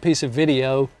this little piece of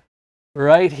video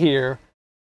right here.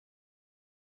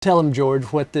 Tell him, George,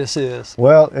 what this is.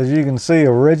 Well, as you can see,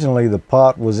 originally the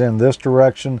pot was in this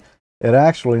direction. It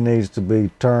actually needs to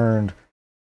be turned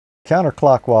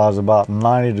counterclockwise about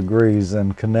 90 degrees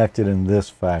and connected in this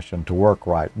fashion to work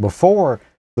right. Before,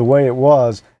 the way it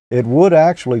was, it would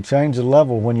actually change the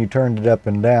level when you turned it up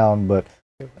and down, but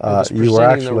you were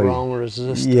actually the wrong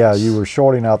resistance. Yeah, you were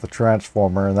shorting out the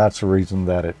transformer, and that's the reason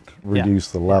that it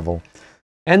reduced the level.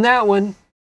 And that one,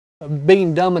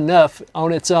 being dumb enough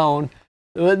on its own,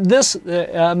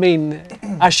 I mean,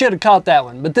 I should have caught that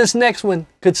one, but this next one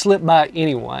could slip by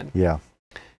anyone. Yeah.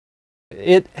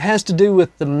 It has to do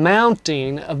with the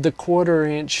mounting of the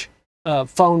 1/4-inch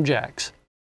phone jacks.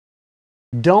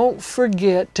 don't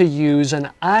forget to use an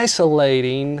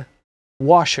isolating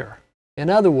washer. In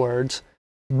other words,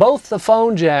 both the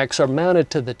phone jacks are mounted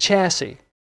to the chassis.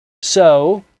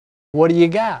 So, what do you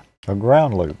got? A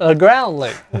ground loop. A ground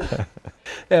loop.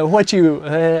 What you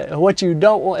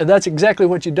don't want, that's exactly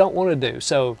what you don't want to do.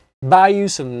 So, buy you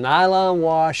some nylon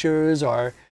washers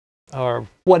or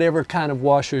whatever kind of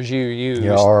washers you use.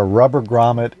 Yeah, or a rubber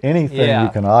grommet, anything you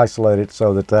can isolate it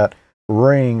so that that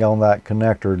ring on that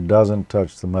connector doesn't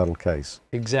touch the metal case.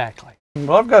 Exactly.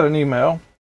 Well, I've got an email.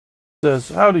 It says,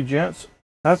 howdy gents.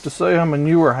 I have to say I'm a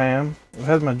newer ham. I've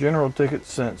had my general ticket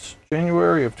since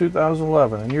January of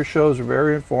 2011, and your shows are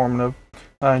very informative.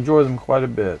 I enjoy them quite a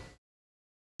bit.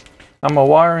 I'm a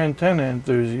wire antenna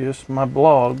enthusiast. My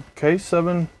blog,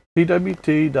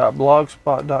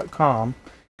 k7pwt.blogspot.com,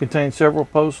 contains several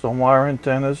posts on wire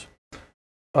antennas,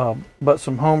 but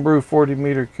some homebrew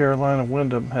 40-meter Carolina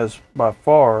Wyndham has by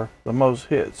far the most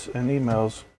hits and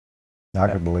emails. I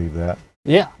could believe that.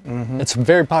 Yeah, it's a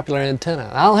very popular antenna.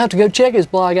 I'll have to go check his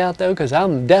blog out, though, because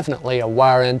I'm definitely a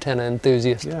wire antenna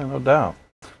enthusiast. Yeah, no doubt.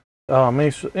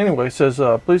 Anyway, it says,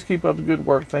 please keep up the good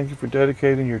work. Thank you for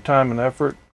dedicating your time and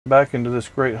effort back into this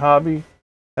great hobby.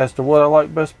 As to what I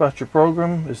like best about your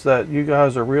program is that you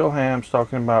guys are real hams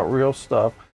talking about real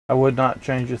stuff. I would not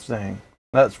change a thing.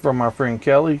 That's from our friend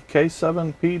Kelly,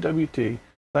 K7PWT.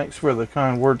 Thanks for the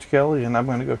kind words, Kelly, and I'm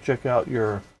going to go check out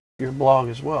your blog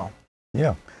as well.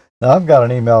 Yeah. Now, I've got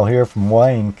an email here from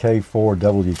Wayne,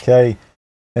 K4WK,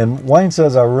 and Wayne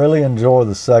says, I really enjoy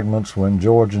the segments when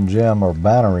George and Jim are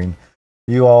bantering.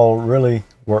 You all really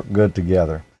work good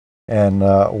together. And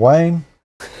Wayne,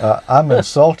 I'm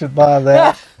insulted by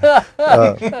that.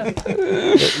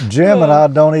 Jim and I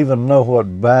don't even know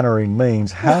what bantering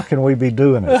means. How can we be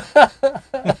doing it?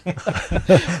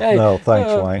 Hey, no,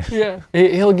 thanks, Wayne. Yeah,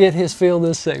 he'll get his fill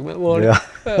this segment, won't he?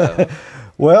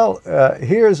 Well,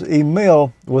 here's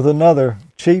Emil with another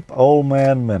cheap old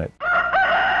man minute.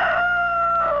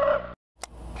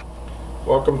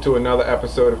 Welcome to another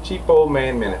episode of Cheap Old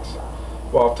Man Minutes.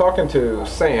 While talking to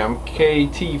Sam,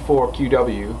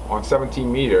 KT4QW, on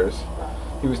 17 meters,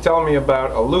 he was telling me about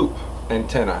a loop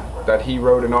antenna that he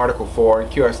wrote an article for in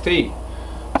QST.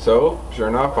 So, sure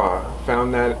enough, I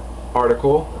found that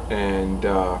article and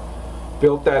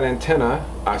built that antenna.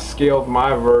 I scaled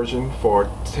my version for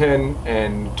 10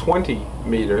 and 20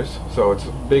 meters, so it's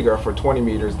bigger for 20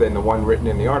 meters than the one written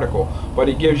in the article. But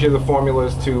he gives you the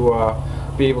formulas to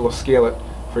be able to scale it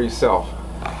for yourself.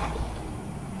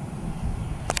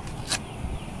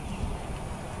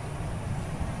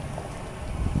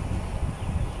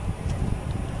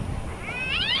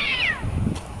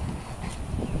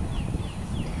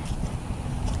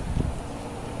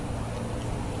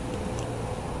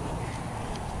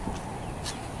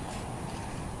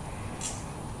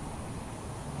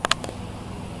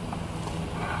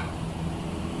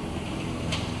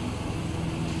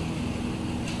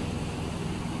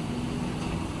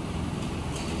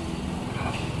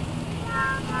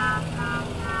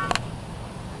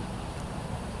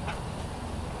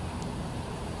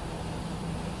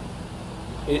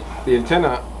 The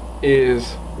antenna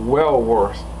is well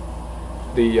worth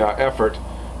the effort.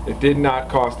 It did not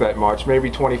cost that much,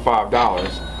 maybe $25,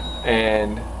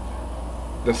 and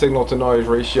the signal to noise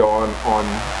ratio on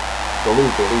the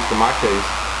loop, at least in my case,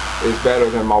 is better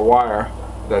than my wire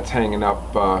that's hanging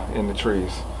up in the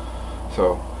trees.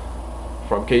 So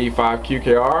from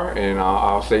KE5QKR, and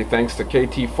I'll say thanks to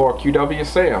KT4QW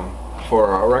Sam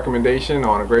for a recommendation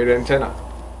on a great antenna.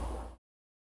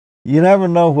 You never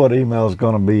know what email is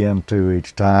going to be into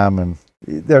each time, and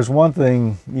there's one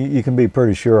thing you can be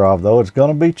pretty sure of, though. It's going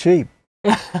to be cheap.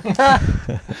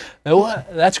 Well,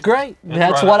 that's great.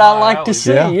 That's right what up I my like alley. to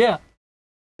see. Yeah. Yeah.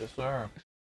 Yes, sir.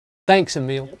 Thanks,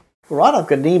 Emil. All right, I've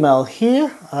got an email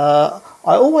here. I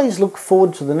always look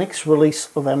forward to the next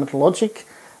release of Amateur Logic.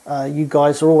 You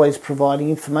guys are always providing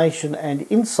information and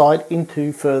insight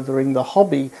into furthering the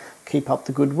hobby. Keep up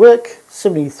the good work.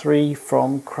 73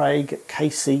 from Craig,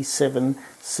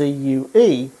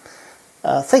 KC7CUE.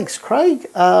 Thanks, Craig.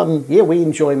 Yeah, we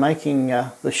enjoy making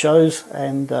the shows,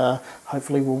 and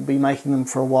hopefully we'll be making them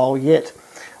for a while yet.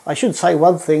 I should say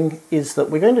one thing is that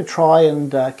we're going to try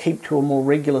and keep to a more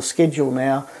regular schedule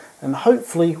now, and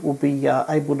hopefully we'll be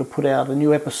able to put out a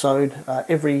new episode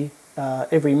every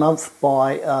month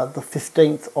by the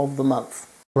 15th of the month.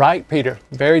 Right, Peter.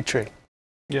 Very true.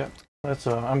 Yeah, that's.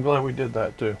 I'm glad we did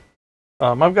that too.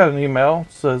 I've got an email.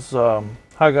 It says,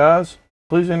 "Hi guys,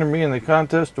 please enter me in the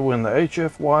contest to win the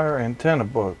HF Wire Antenna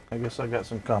book." I guess I got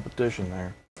some competition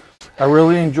there. I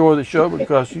really enjoy the show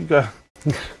because you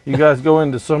You guys go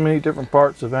into so many different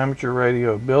parts of amateur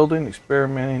radio, building,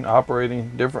 experimenting,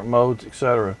 operating, different modes,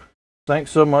 etc.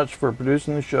 Thanks so much for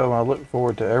producing the show. I look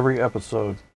forward to every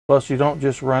episode. Plus, you don't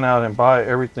just run out and buy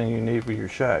everything you need for your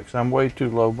shacks. I'm way too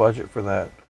low budget for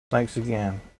that. Thanks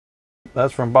again.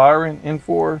 That's from Byron,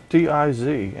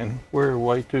 N4TIZ, and we're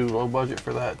way too low budget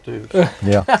for that too. So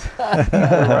Yeah.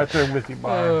 we're right there with you,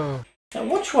 Byron. Now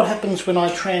watch what happens when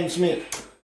I transmit.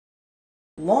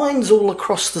 Lines all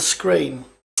across the screen.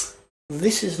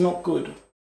 This is not good.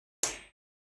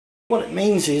 What it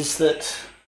means is that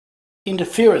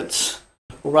interference,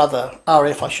 or rather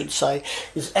RF I should say,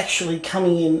 is actually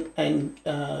coming in and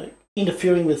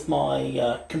interfering with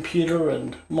my computer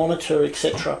and monitor,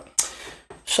 etc.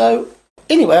 So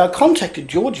anyway, I contacted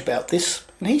George about this,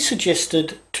 and he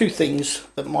suggested two things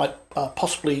that might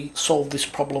possibly solve this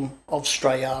problem of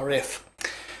stray RF.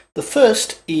 The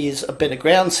first is a better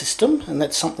ground system, and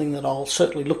that's something that I'll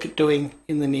certainly look at doing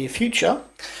in the near future.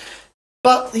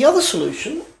 But the other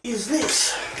solution is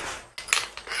this.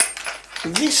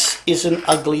 This is an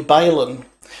ugly balun,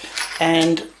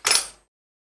 and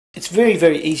it's very,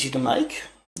 very easy to make.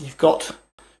 You've got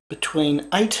between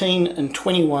 18 and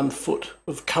 21 foot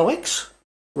of coax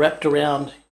wrapped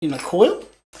around in a coil,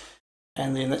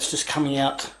 and then that's just coming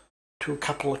out to a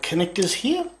couple of connectors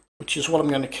here, which is what I'm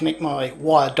going to connect my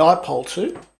wire dipole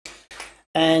to.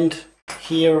 And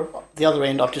here, the other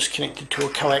end, I've just connected to a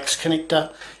coax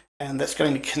connector, and that's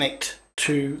going to connect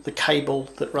to the cable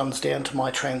that runs down to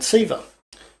my transceiver.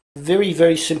 Very,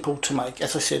 very simple to make.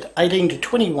 As I said, 18 to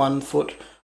 21 foot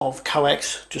of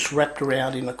coax just wrapped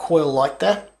around in a coil like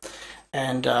that,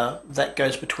 and that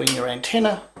goes between your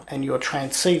antenna and your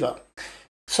transceiver.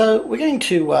 So we're going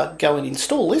to go and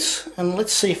install this, and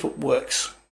let's see if it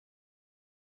works.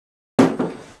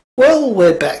 Well,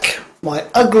 we're back. My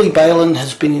ugly balun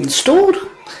has been installed,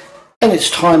 and it's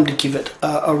time to give it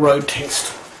a road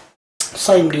test.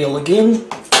 Same deal again.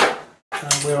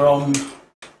 We're on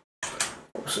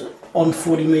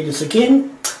 40 meters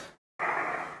again.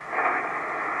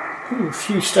 A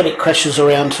few static crashes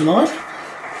around tonight.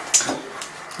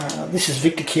 This is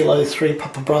Victor Kilo 3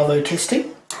 Papa Bravo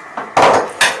testing.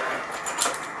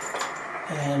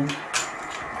 And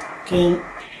again,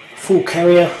 full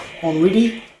carrier on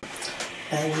ready.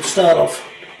 And we'll start off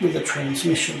with a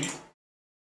transmission.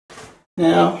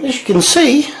 Now, as you can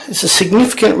see, there's a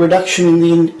significant reduction in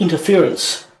the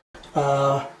interference.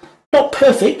 Not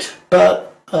perfect,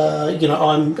 but you know,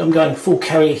 I'm going full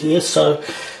carrier here, so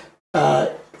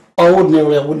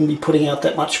ordinarily I wouldn't be putting out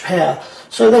that much power.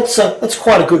 So that's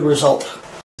quite a good result.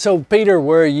 So Peter,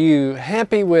 were you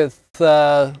happy with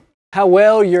how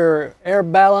well your air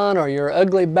balun or your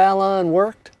ugly balun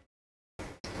worked?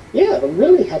 Yeah, I'm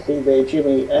really happy there,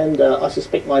 Jimmy, and I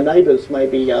suspect my neighbours may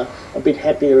be a bit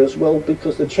happier as well,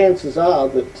 because the chances are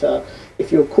that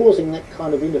if you're causing that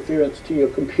kind of interference to your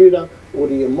computer or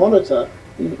to your monitor,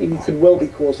 you could well be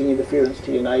causing interference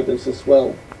to your neighbours as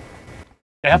well.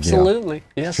 Absolutely.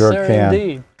 Yeah. Yes, Sure sir, can.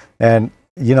 indeed. And,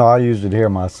 you know, I used it here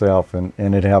myself, and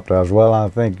it helped as well. I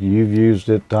think you've used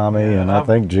it, Tommy, Yeah, and I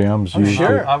think Jim's used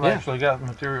sure. it. I've actually got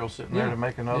material sitting there to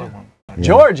make another one. Yeah.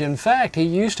 George, in fact, he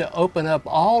used to open up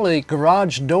all the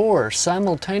garage doors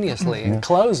simultaneously and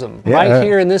close them right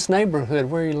here in this neighborhood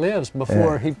where he lives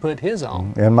before he put his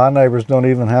on. And my neighbors don't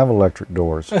even have electric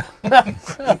doors.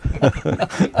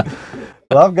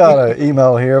 Well, I've got an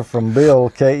email here from Bill,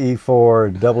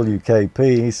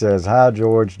 KE4WKP. He says, "Hi,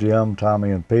 George, Jim,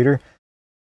 Tommy, and Peter.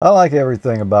 I like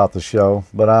everything about the show,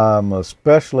 but I'm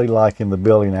especially liking the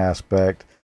building aspect.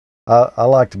 I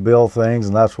like to build things,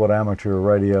 and that's what amateur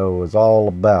radio is all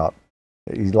about.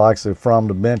 He likes the from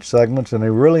the bench segments, and he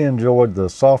really enjoyed the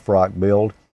soft rock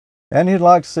build, and he'd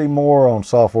like to see more on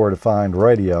software-defined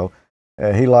radio.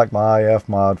 He liked my IF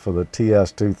mod for the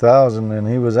TS2000, and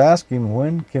he was asking,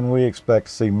 when can we expect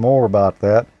to see more about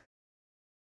that?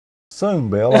 Soon,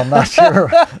 Bill. I'm not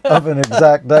sure of an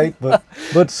exact date, but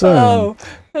soon." Oh,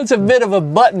 that's a bit of a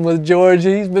button with George.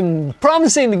 He's been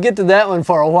promising to get to that one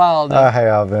for a while now. I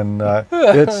have, and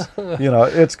it's, you know,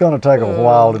 it's going to take a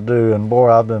while to do. And boy,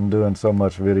 I've been doing so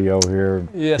much video here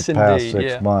Yes, the past indeed.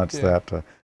 6 months that Very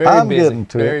I'm busy. getting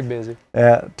to Very it. busy.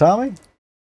 Tommy,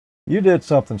 you did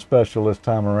something special this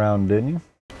time around, didn't you?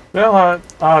 Well,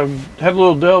 I had a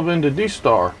little delve into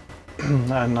D-Star,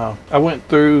 and I went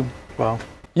through, well,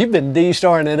 You've been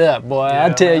D-starring it up, boy. I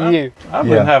yeah, tell you. I've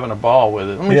been having a ball with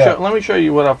it. Let me show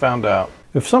you what I found out.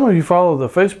 If some of you follow the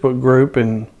Facebook group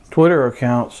and Twitter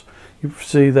accounts, you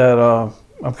see that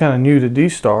I'm kind of new to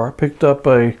D-Star. I picked up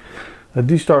a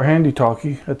D-Star handy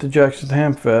talkie at the Jackson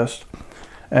Ham Fest,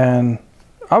 and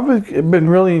I've been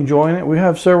really enjoying it. We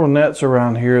have several nets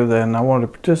around here and I wanted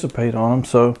to participate on them,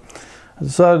 so I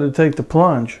decided to take the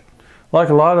plunge. Like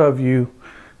a lot of you,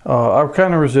 I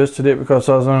kind of resisted it because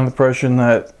I was under the impression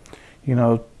that, you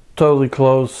know, totally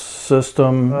closed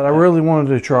system. But I really wanted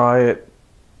to try it.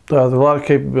 There are a lot of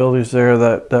capabilities there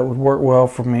that would work well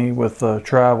for me with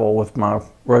travel, with my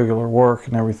regular work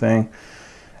and everything.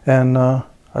 And I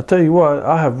tell you what,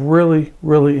 I have really,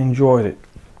 really enjoyed it.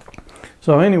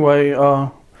 So anyway,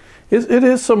 it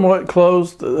is somewhat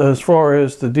closed as far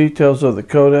as the details of the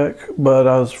codec, but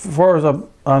as far as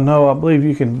I know, I believe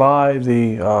you can buy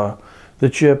the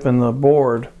chip and the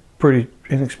board pretty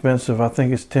inexpensive. I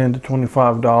think it's $10 to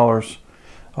 $25.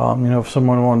 You know, if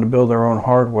someone wanted to build their own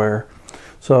hardware.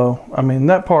 So I mean,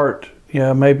 that part,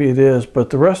 yeah, maybe it is, but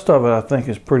the rest of it I think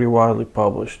is pretty widely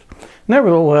published.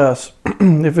 Nevertheless,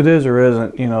 if it is or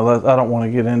isn't, you know, I don't want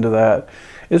to get into that.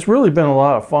 It's really been a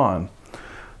lot of fun.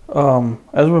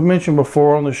 As we mentioned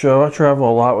before on the show, I travel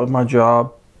a lot with my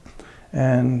job,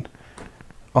 and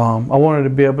I wanted to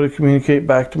be able to communicate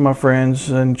back to my friends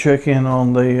and check in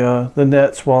on the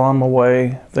nets while I'm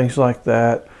away, things like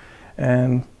that.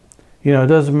 And you know, it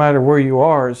doesn't matter where you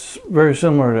are. It's very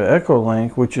similar to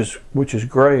Echolink, which is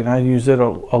great. I use it a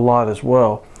lot as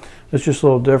well. It's just a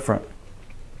little different.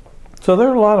 So there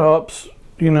are a lot of ups,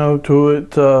 you know, to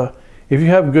it. If you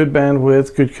have good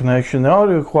bandwidth, good connection, the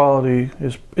audio quality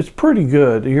it's pretty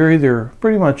good. You're either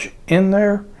pretty much in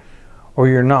there or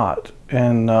you're not.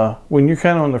 And when you're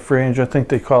kind of on the fringe, I think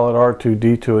they call it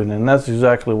R2-D2, and that's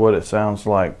exactly what it sounds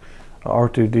like,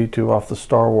 R2-D2 off the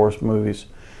Star Wars movies.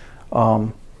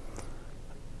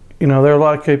 You know, there are a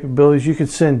lot of capabilities. You can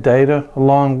send data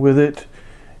along with it.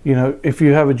 You know, if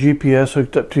you have a GPS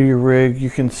hooked up to your rig, you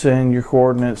can send your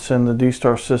coordinates, and the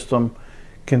D-Star system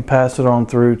can pass it on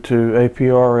through to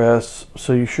APRS,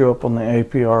 so you show up on the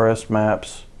APRS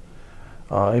maps,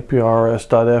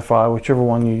 APRS.FI, whichever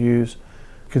one you use.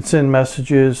 You can send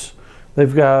messages.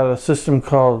 They've got a system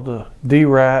called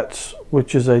DRATS,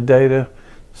 which is a data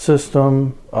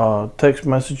system, text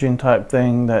messaging type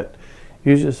thing that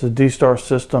uses the D-Star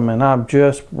system, and I'm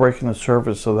just breaking the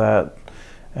surface of that,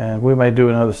 and we may do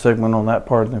another segment on that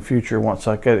part in the future once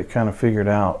I get it kind of figured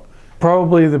out.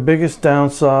 Probably the biggest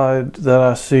downside that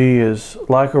I see is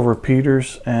lack of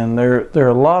repeaters, and there are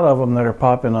a lot of them that are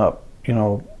popping up, you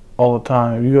know, all the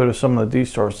time. If you go to some of the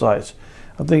D-Star sites,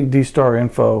 I think D-Star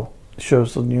Info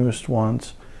shows the newest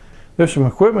ones. There's some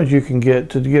equipment you can get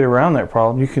to get around that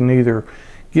problem. You can either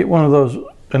get one of those,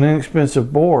 an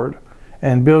inexpensive board,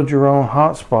 and build your own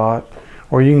hotspot,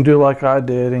 or you can do like I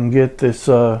did and get this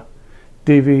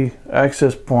DV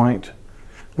access point,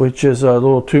 which is a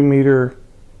little 2 meter,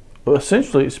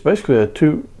 essentially it's basically a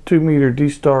 2 meter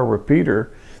D-Star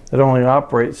repeater that only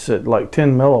operates at like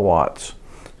 10 milliwatts.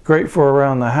 Great for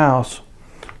around the house,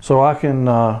 so I can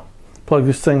plug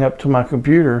this thing up to my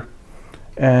computer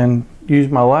and use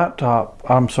my laptop,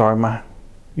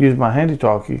 use my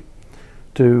handy-talkie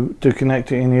to connect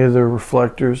to any of the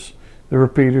reflectors, the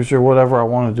repeaters, or whatever I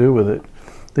want to do with it.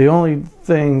 The only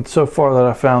thing so far that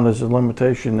I found as a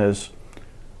limitation is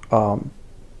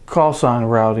call sign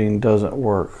routing doesn't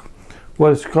work.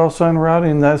 What is call sign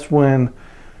routing? That's when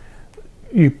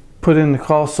you put in the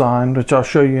call sign, which I'll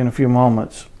show you in a few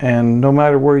moments, and no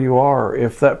matter where you are,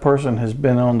 if that person has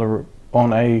been on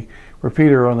a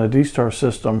repeater on the D-Star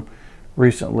system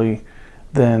recently,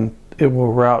 then it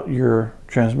will route your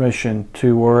transmission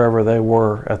to wherever they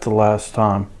were at the last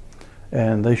time,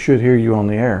 and they should hear you on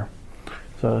the air.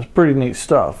 So it's pretty neat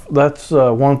stuff. That's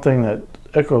one thing that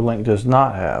Echolink does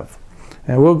not have,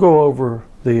 and we'll go over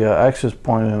the access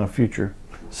point in a future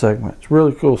segment. It's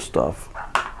really cool stuff.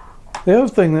 The other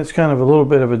thing that's kind of a little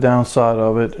bit of a downside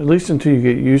of it, at least until you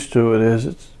get used to it,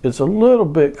 is it's a little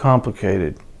bit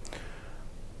complicated.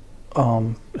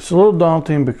 It's a little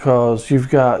daunting because you've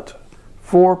got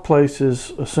 4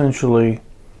 places essentially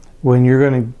when you're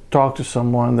going to talk to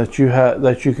someone that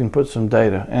you can put some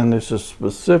data, and there's a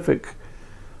specific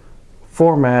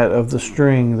format of the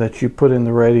string that you put in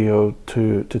the radio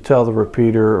to tell the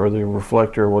repeater or the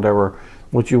reflector or whatever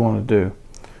what you want to do.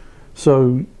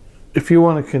 So if you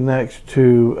want to connect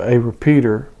to a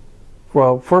repeater,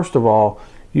 well, first of all,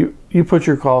 you put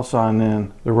your call sign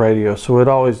in the radio so it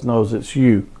always knows it's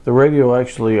you. The radio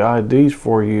actually IDs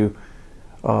for you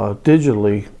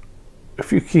digitally.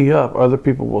 If you key up, other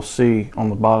people will see on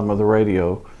the bottom of the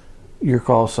radio your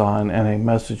call sign and a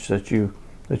message that you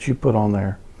put on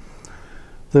there.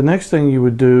 The next thing you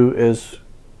would do is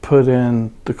put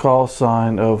in the call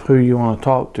sign of who you want to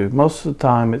talk to. Most of the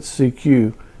time it's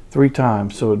CQ 3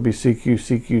 times, so it'd be CQ,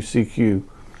 CQ, CQ.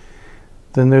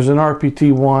 Then there's an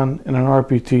RPT1 and an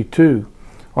RPT2.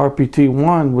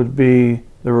 RPT1 would be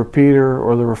the repeater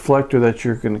or the reflector that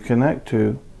you're going to connect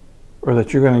to, or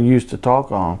that you're going to use to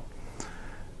talk on.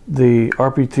 The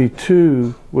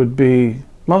RPT2 would be,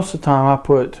 most of the time I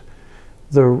put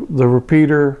the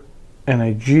repeater and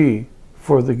a G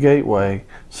for the gateway,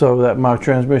 so that my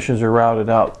transmissions are routed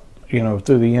out, you know,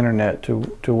 through the internet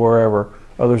to wherever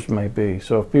others may be.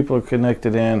 So if people are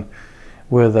connected in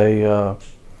with a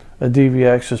DV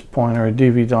access point or a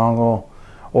DV dongle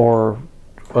or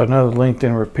another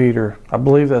linked-in repeater, I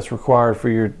believe that's required for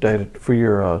your data, for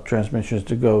your transmissions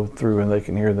to go through, and they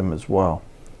can hear them as well.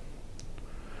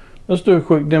 Let's do a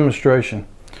quick demonstration.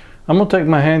 I'm going to take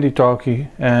my handy talkie,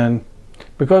 and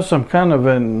because I'm kind of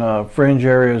in fringe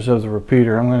areas of the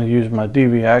repeater, I'm going to use my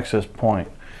DV access point.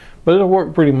 But it'll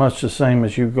work pretty much the same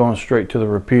as you going straight to the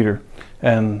repeater.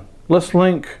 And let's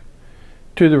link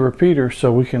to the repeater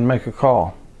so we can make a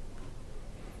call.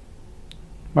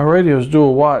 My radio is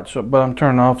dual watch, but I'm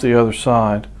turning off the other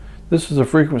side. This is the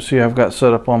frequency I've got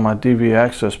set up on my DV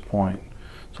access point.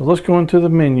 So let's go into the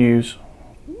menus,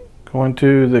 go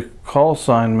into the call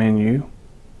sign menu,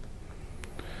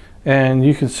 and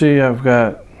you can see I've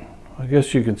got, I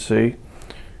guess you can see,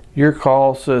 your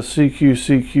call says CQ,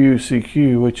 CQ,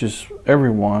 CQ, which is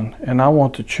everyone, and I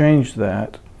want to change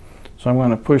that. So I'm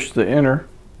going to push the enter,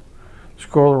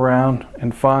 scroll around,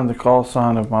 and find the call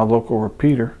sign of my local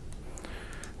repeater,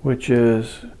 which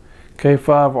is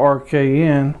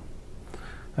K5RKN.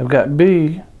 I've got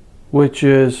B, which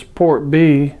is port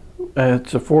B.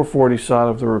 It's a 440 side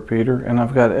of the repeater, and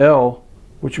I've got L,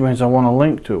 which means I want to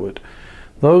link to it.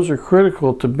 Those are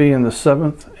critical to be in the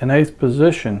 7th and 8th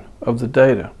position of the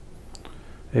data.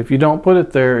 If you don't put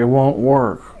it there, it won't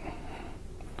work.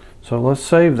 So let's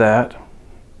save that.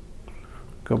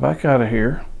 Go back out of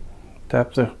here.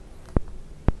 Tap the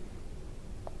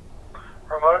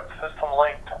remote system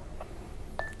linked.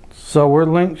 So we're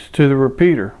linked to the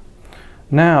repeater.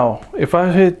 Now, if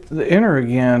I hit the enter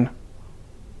again,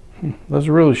 that's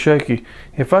really shaky.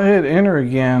 If I hit enter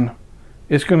again,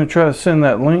 it's going to try to send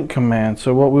that link command.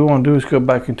 So what we want to do is go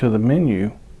back into the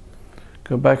menu,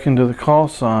 go back into the call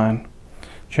sign,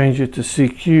 change it to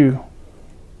CQ,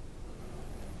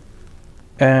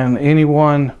 and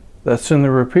anyone that's in the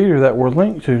repeater that we're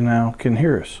linked to now can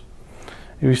hear us.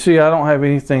 If you see, I don't have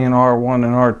anything in R1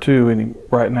 and R2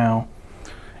 right now.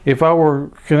 If I were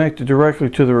connected directly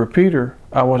to the repeater,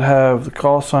 I would have the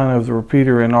call sign of the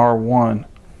repeater in R1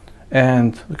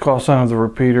 and the call sign of the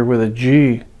repeater with a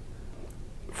G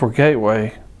for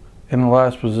gateway in the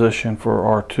last position for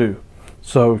R2.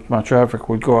 So my traffic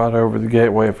would go out over the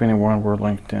gateway if anyone were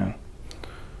linked in.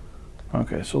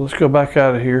 Okay, so let's go back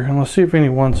out of here and let's see if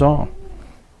anyone's on.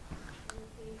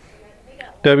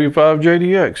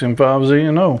 W5JDX and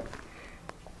 5Z&O.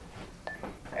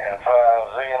 And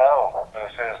 5Z&O,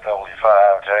 this is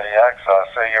W5JDX. I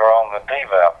see you're on the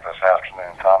DVAP this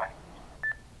afternoon, Tommy.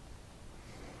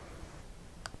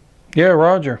 Yeah,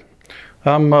 Roger.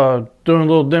 I'm doing a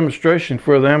little demonstration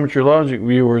for the AmateurLogic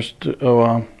viewers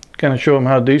to kind of show them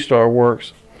how D-Star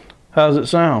works. How does it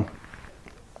sound?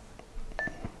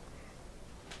 It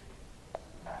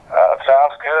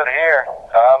sounds good here.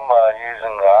 I'm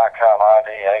using the ICOM ID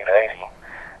 880.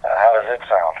 How does it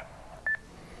sound?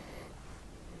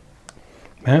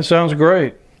 Man, it sounds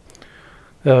great.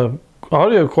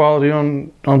 Audio quality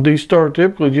on D-Star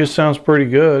typically just sounds pretty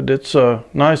good. It's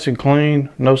nice and clean,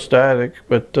 no static,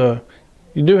 but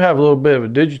you do have a little bit of a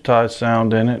digitized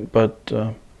sound in it, but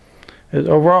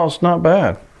overall it's not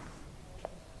bad.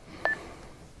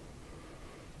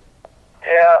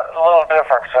 Yeah, a little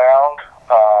different sound.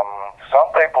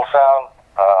 Some people sound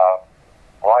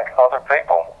like other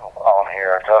people on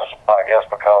here, just I guess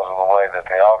because of the way that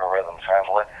the algorithms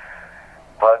handle it.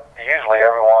 But usually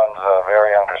everyone's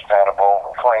very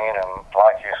understandable, clean, and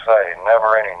like you say,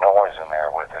 never any noise in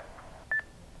there with it.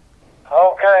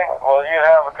 Okay, well you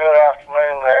have a good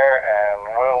afternoon there,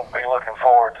 and we'll be looking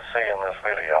forward to seeing this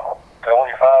video.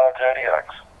 W5JDX.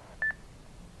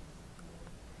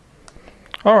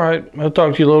 All right, I'll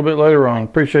talk to you a little bit later on.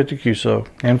 Appreciate the QSO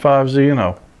and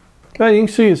 5Z&O. Now you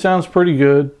can see it sounds pretty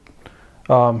good.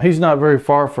 He's not very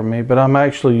far from me, but I'm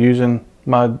actually using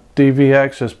my DV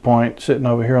access point sitting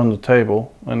over here on the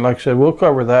table. And like I said, we'll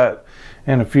cover that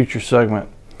in a future segment.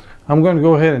 I'm going to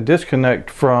go ahead and disconnect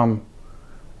from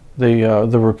the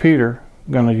repeater.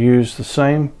 I'm going to use the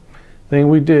same thing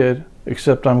we did,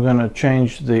 except I'm going to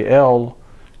change the L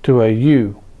to a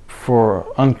U for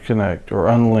unconnect or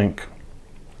unlink.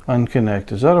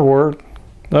 Unconnect, is that a word?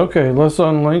 Okay, let's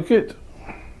unlink it.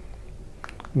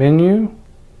 Menu,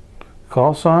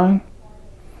 call sign.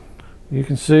 You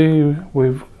can see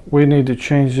we need to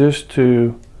change this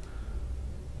to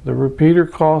the repeater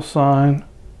call sign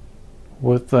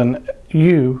with an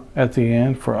U at the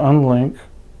end for unlink,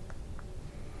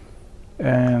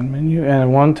 and menu,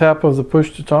 and one tap of the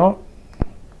push to talk.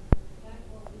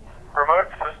 Remote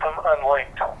system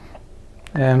unlinked.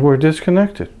 And we're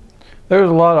disconnected. There's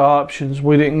a lot of options.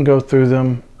 We didn't go through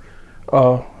them.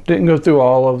 Didn't go through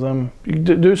all of them. You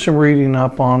do some reading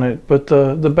up on it, but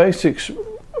the basics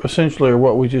essentially are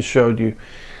what we just showed you.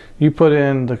 You put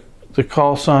in the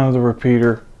call sign of the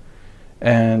repeater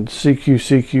and CQ,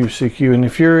 CQ, CQ, and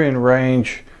if you're in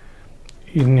range,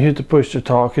 you can hit the push to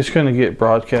talk. It's going to get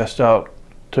broadcast out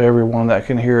to everyone that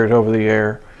can hear it over the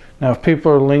air. Now, if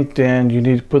people are linked in, you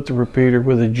need to put the repeater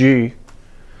with a G,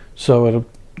 so it'll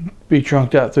be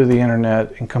trunked out through the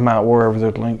internet and come out wherever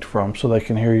they're linked from, so they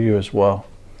can hear you as well.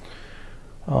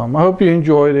 I hope you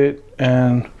enjoyed it,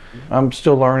 and I'm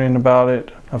still learning about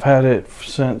it. I've had it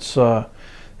since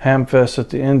Hamfest at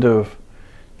the end of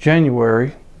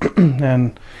January,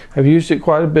 and I've used it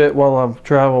quite a bit while I've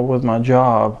traveled with my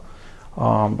job,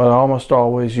 but I almost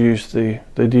always use the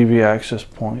DV access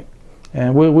point.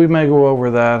 And we may go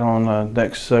over that on the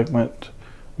next segment,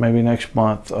 maybe next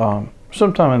month,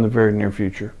 sometime in the very near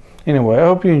future. Anyway, I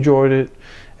hope you enjoyed it,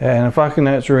 and if I can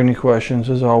answer any questions,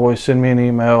 as always, send me an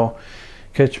email.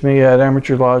 Catch me at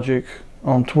AmateurLogic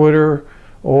on Twitter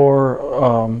or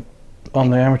on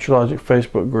the AmateurLogic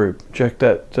Facebook group. Check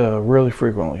that really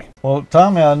frequently. Well,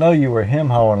 Tommy, I know you were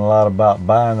hem-hawing a lot about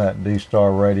buying that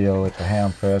D-Star radio at the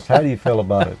Hamfest. How do you feel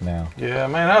about it now? Yeah,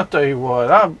 man, I'll tell you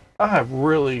what, I have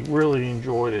really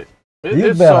enjoyed it. You've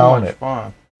it's been so on much it.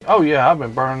 fun. Oh yeah, I've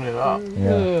been burning it up.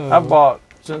 Yeah.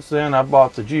 Since then, I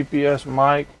bought the GPS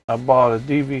mic. I bought a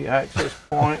DV access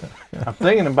point. I'm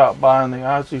thinking about buying the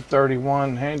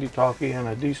IC31 handy talkie and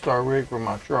a D-Star rig for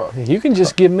my truck. You can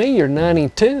just give me your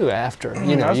 92 after,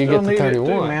 you know, you get the 31.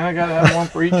 Too, man. I got to have one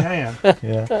for each hand.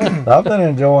 Yeah. I've been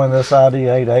enjoying this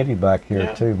ID880 back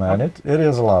here too, man. It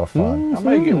is a lot of fun. I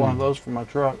may get one of those for my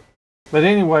truck. But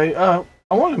anyway, I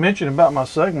want to mention about my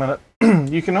segment.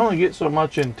 You can only get so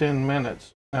much in 10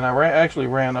 minutes. And I actually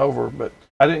ran over, but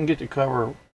I didn't get to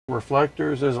cover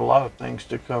reflectors. There's a lot of things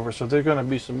to cover, so there's going to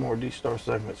be some more D-Star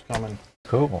segments coming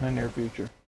in the near future.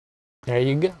 There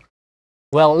you go.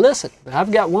 Well, listen,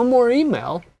 I've got one more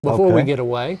email before we get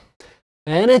away,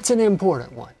 and it's an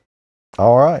important one.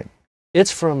 All right.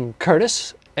 It's from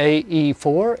Curtis,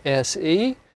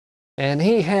 AE4SE, and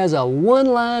he has a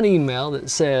one-line email that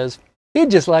says,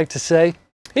 he'd just like to say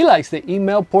he likes the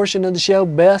email portion of the show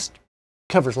best.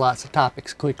 Covers lots of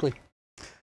topics quickly.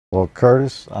 Well,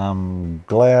 Curtis, I'm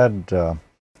glad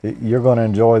you're going to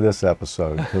enjoy this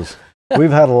episode because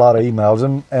we've had a lot of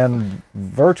emails, and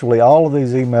virtually all of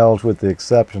these emails, with the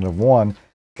exception of one,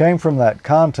 came from that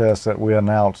contest that we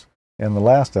announced in the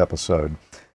last episode.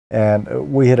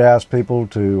 And we had asked people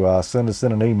to send us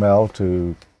in an email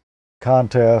to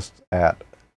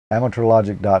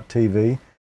contest@AmateurLogic.TV.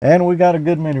 And we got a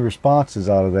good many responses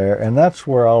out of there, and that's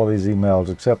where all of these emails,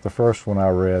 except the first one I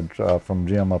read from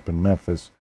Jim up in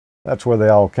Memphis, that's where they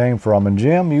all came from. And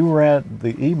Jim, you read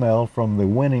the email from the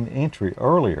winning entry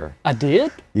earlier. I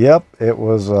did? Yep, it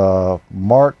was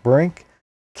Mark Brink,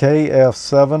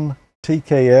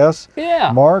 KF7TKS.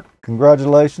 Yeah. Mark,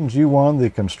 congratulations, you won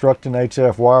the Constructing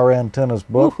HF Wire Antennas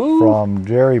book from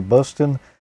Jerry Buston,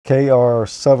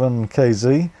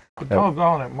 KR7KZ.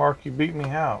 Doggone it, Mark, you beat me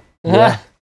out. Yeah.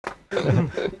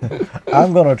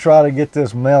 I'm going to try to get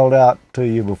this mailed out to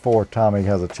you before Tommy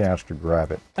has a chance to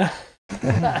grab it.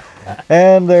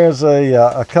 And there's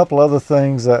a couple other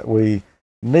things that we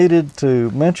needed to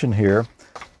mention here.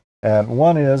 And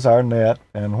one is our net.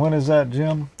 And when is that,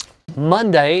 Jim?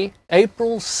 Monday,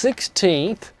 April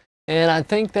 16th. And I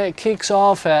think that kicks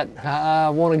off at, I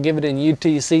want to give it in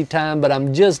UTC time, but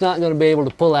I'm just not going to be able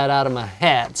to pull that out of my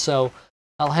hat. So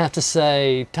I'll have to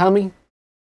say, Tommy,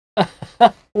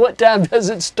 what time does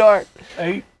it start?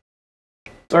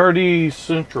 8:30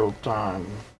 Central Time.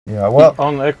 Yeah, well,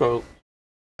 on the Echo,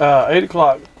 8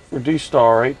 o'clock for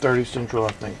D-Star, 8:30 Central,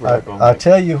 I think. I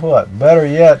tell you what, better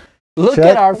yet, look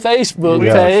at our Facebook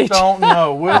page. We just don't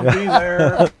know. We'll be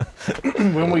there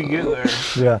when we get there.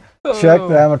 Yeah, check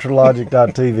the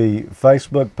AmateurLogic.TV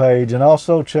Facebook page, and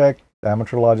also check the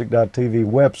AmateurLogic.TV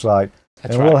website.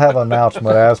 That's and we'll have an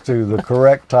announcement as to the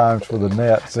correct times for the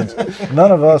net, since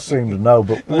none of us seem to know,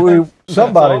 but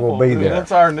somebody will be there.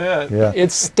 That's our net. Yeah.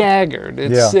 It's staggered.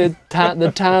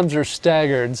 The times are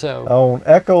staggered. So on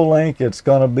Echolink, it's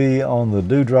going to be on the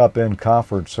Do-Drop-In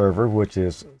conference server, which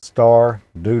is star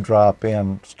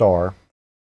do-drop-in star,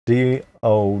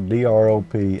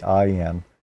 DODROPIN.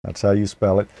 That's how you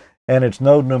spell it. And it's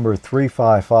node number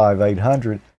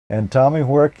 355800. And Tommy,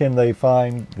 where can they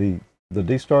find the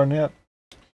D-Star net?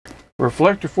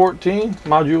 Reflector 14,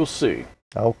 Module C.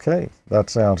 Okay, that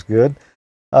sounds good.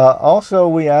 Also,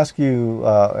 we asked you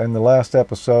in the last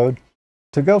episode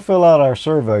to go fill out our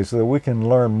survey so that we can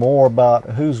learn more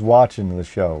about who's watching the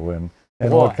show and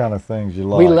what kind of things you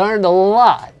like. We learned a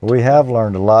lot. We have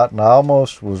learned a lot, and I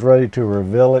almost was ready to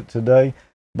reveal it today,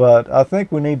 but I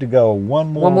think we need to go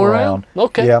one more round.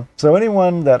 Okay. Yeah. So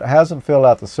anyone that hasn't filled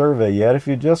out the survey yet, if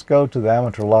you just go to the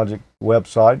AmateurLogic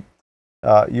website,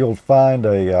 you'll find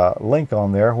a link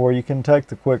on there where you can take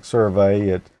the quick survey.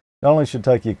 It only should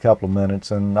take you a couple of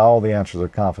minutes, and all the answers are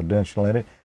confidential in it,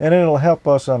 and it'll help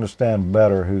us understand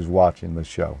better who's watching the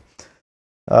show.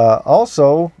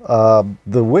 Also,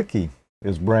 the wiki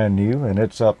is brand new, and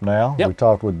it's up now. Yep. We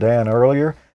talked with Dan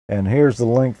earlier, and here's the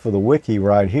link for the wiki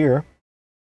right here.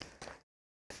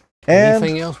 And,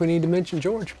 anything else we need to mention,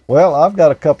 George? Well, I've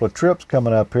got a couple of trips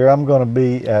coming up here. I'm going to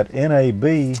be at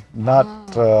NAB, not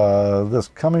this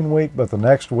coming week, but the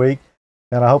next week,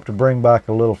 and I hope to bring back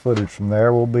a little footage from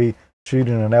there. We'll be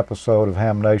shooting an episode of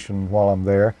Ham Nation while I'm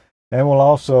there, and we'll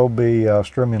also be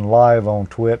streaming live on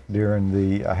Twit during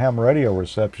the ham radio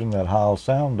reception that Heil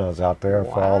Sound does out there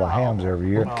for all the hams every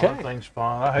year. Oh, that thing's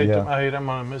fun. I hate I'm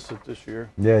going to miss it this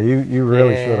year. Yeah, you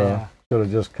really should have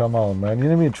just come on, man. You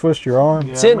need me to twist your arm?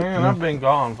 Yeah, man, I've been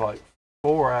gone for like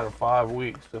 4 out of 5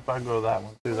 weeks. If I go that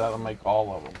one too, that'll make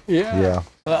all of them. Yeah.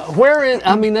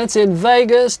 That's in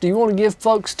Vegas. Do you want to give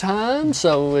folks time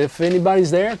so if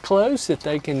anybody's there close that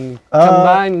they can come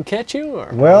by and catch you? Or?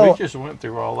 Well, we just went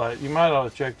through all that. You might ought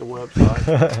to check the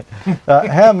website.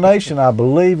 Ham Nation, I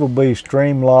believe, will be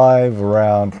streamed live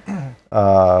around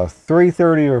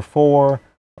 3:30 or 4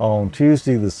 on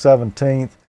Tuesday the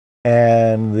 17th.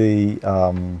 And the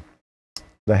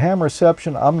ham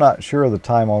reception, I'm not sure of the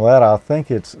time on that. I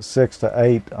think it's 6 to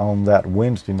 8 on that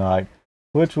Wednesday night,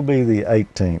 which will be the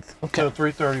 18th. Okay. So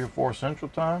 3:30 or 4 Central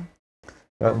Time?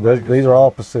 These are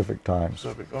all Pacific times.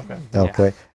 Pacific, okay. Okay.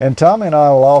 Yeah. And Tommy and I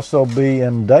will also be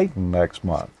in Dayton next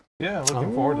month. Yeah,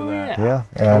 looking forward to that. Yeah.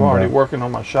 And, I'm already working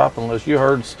on my shopping list. You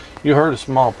heard a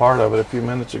small part of it a few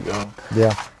minutes ago.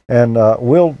 Yeah. And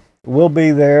we'll be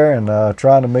there and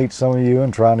trying to meet some of you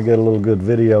and trying to get a little good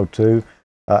video too.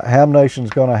 Ham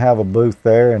Nation's going to have a booth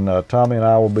there, and Tommy and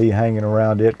I will be hanging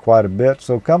around it quite a bit.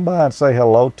 So come by and say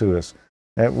hello to us.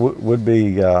 It would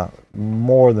be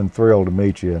more than thrilled to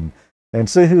meet you and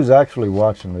see who's actually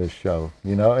watching this show.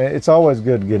 You know, it's always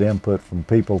good to get input from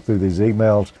people through these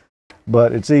emails,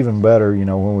 but it's even better, you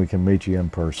know, when we can meet you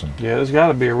in person. Yeah, there's got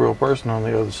to be a real person on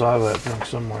the other side of that thing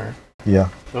somewhere. Yeah.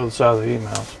 The other side of the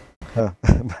emails.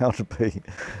 Bound to be.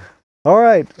 All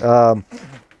right.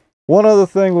 One other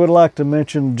thing we'd like to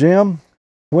mention, Jim,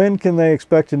 when can they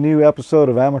expect a new episode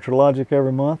of Amateur Logic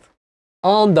every month?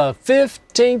 On the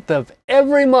 15th of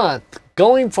every month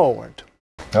going forward.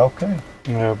 Okay.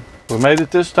 Yeah, we made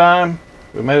it this time.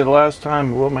 We made it last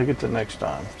time. We'll make it the next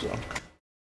time. So.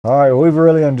 All right. We've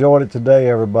really enjoyed it today,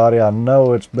 everybody. I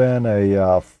know it's been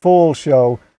a full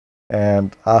show,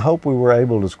 and I hope we were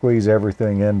able to squeeze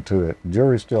everything into it.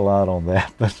 Jury's still out on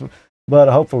that, but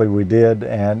hopefully we did.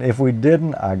 And if we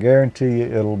didn't, I guarantee you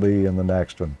it'll be in the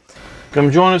next one.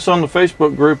 Come join us on the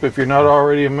Facebook group if you're not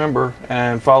already a member,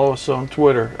 and follow us on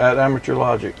Twitter at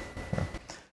AmateurLogic.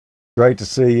 Great to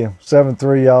see you.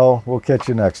 7-3, y'all. We'll catch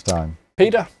you next time.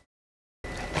 Peter.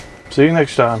 See you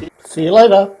next time. See you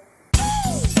later.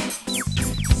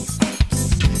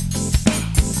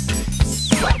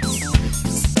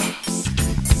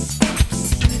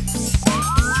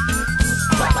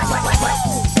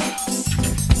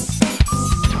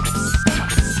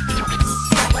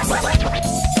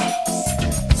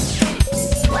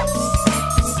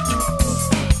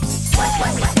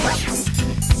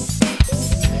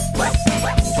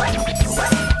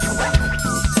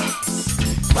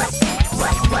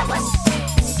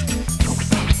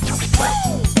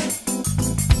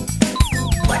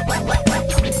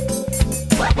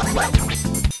 What?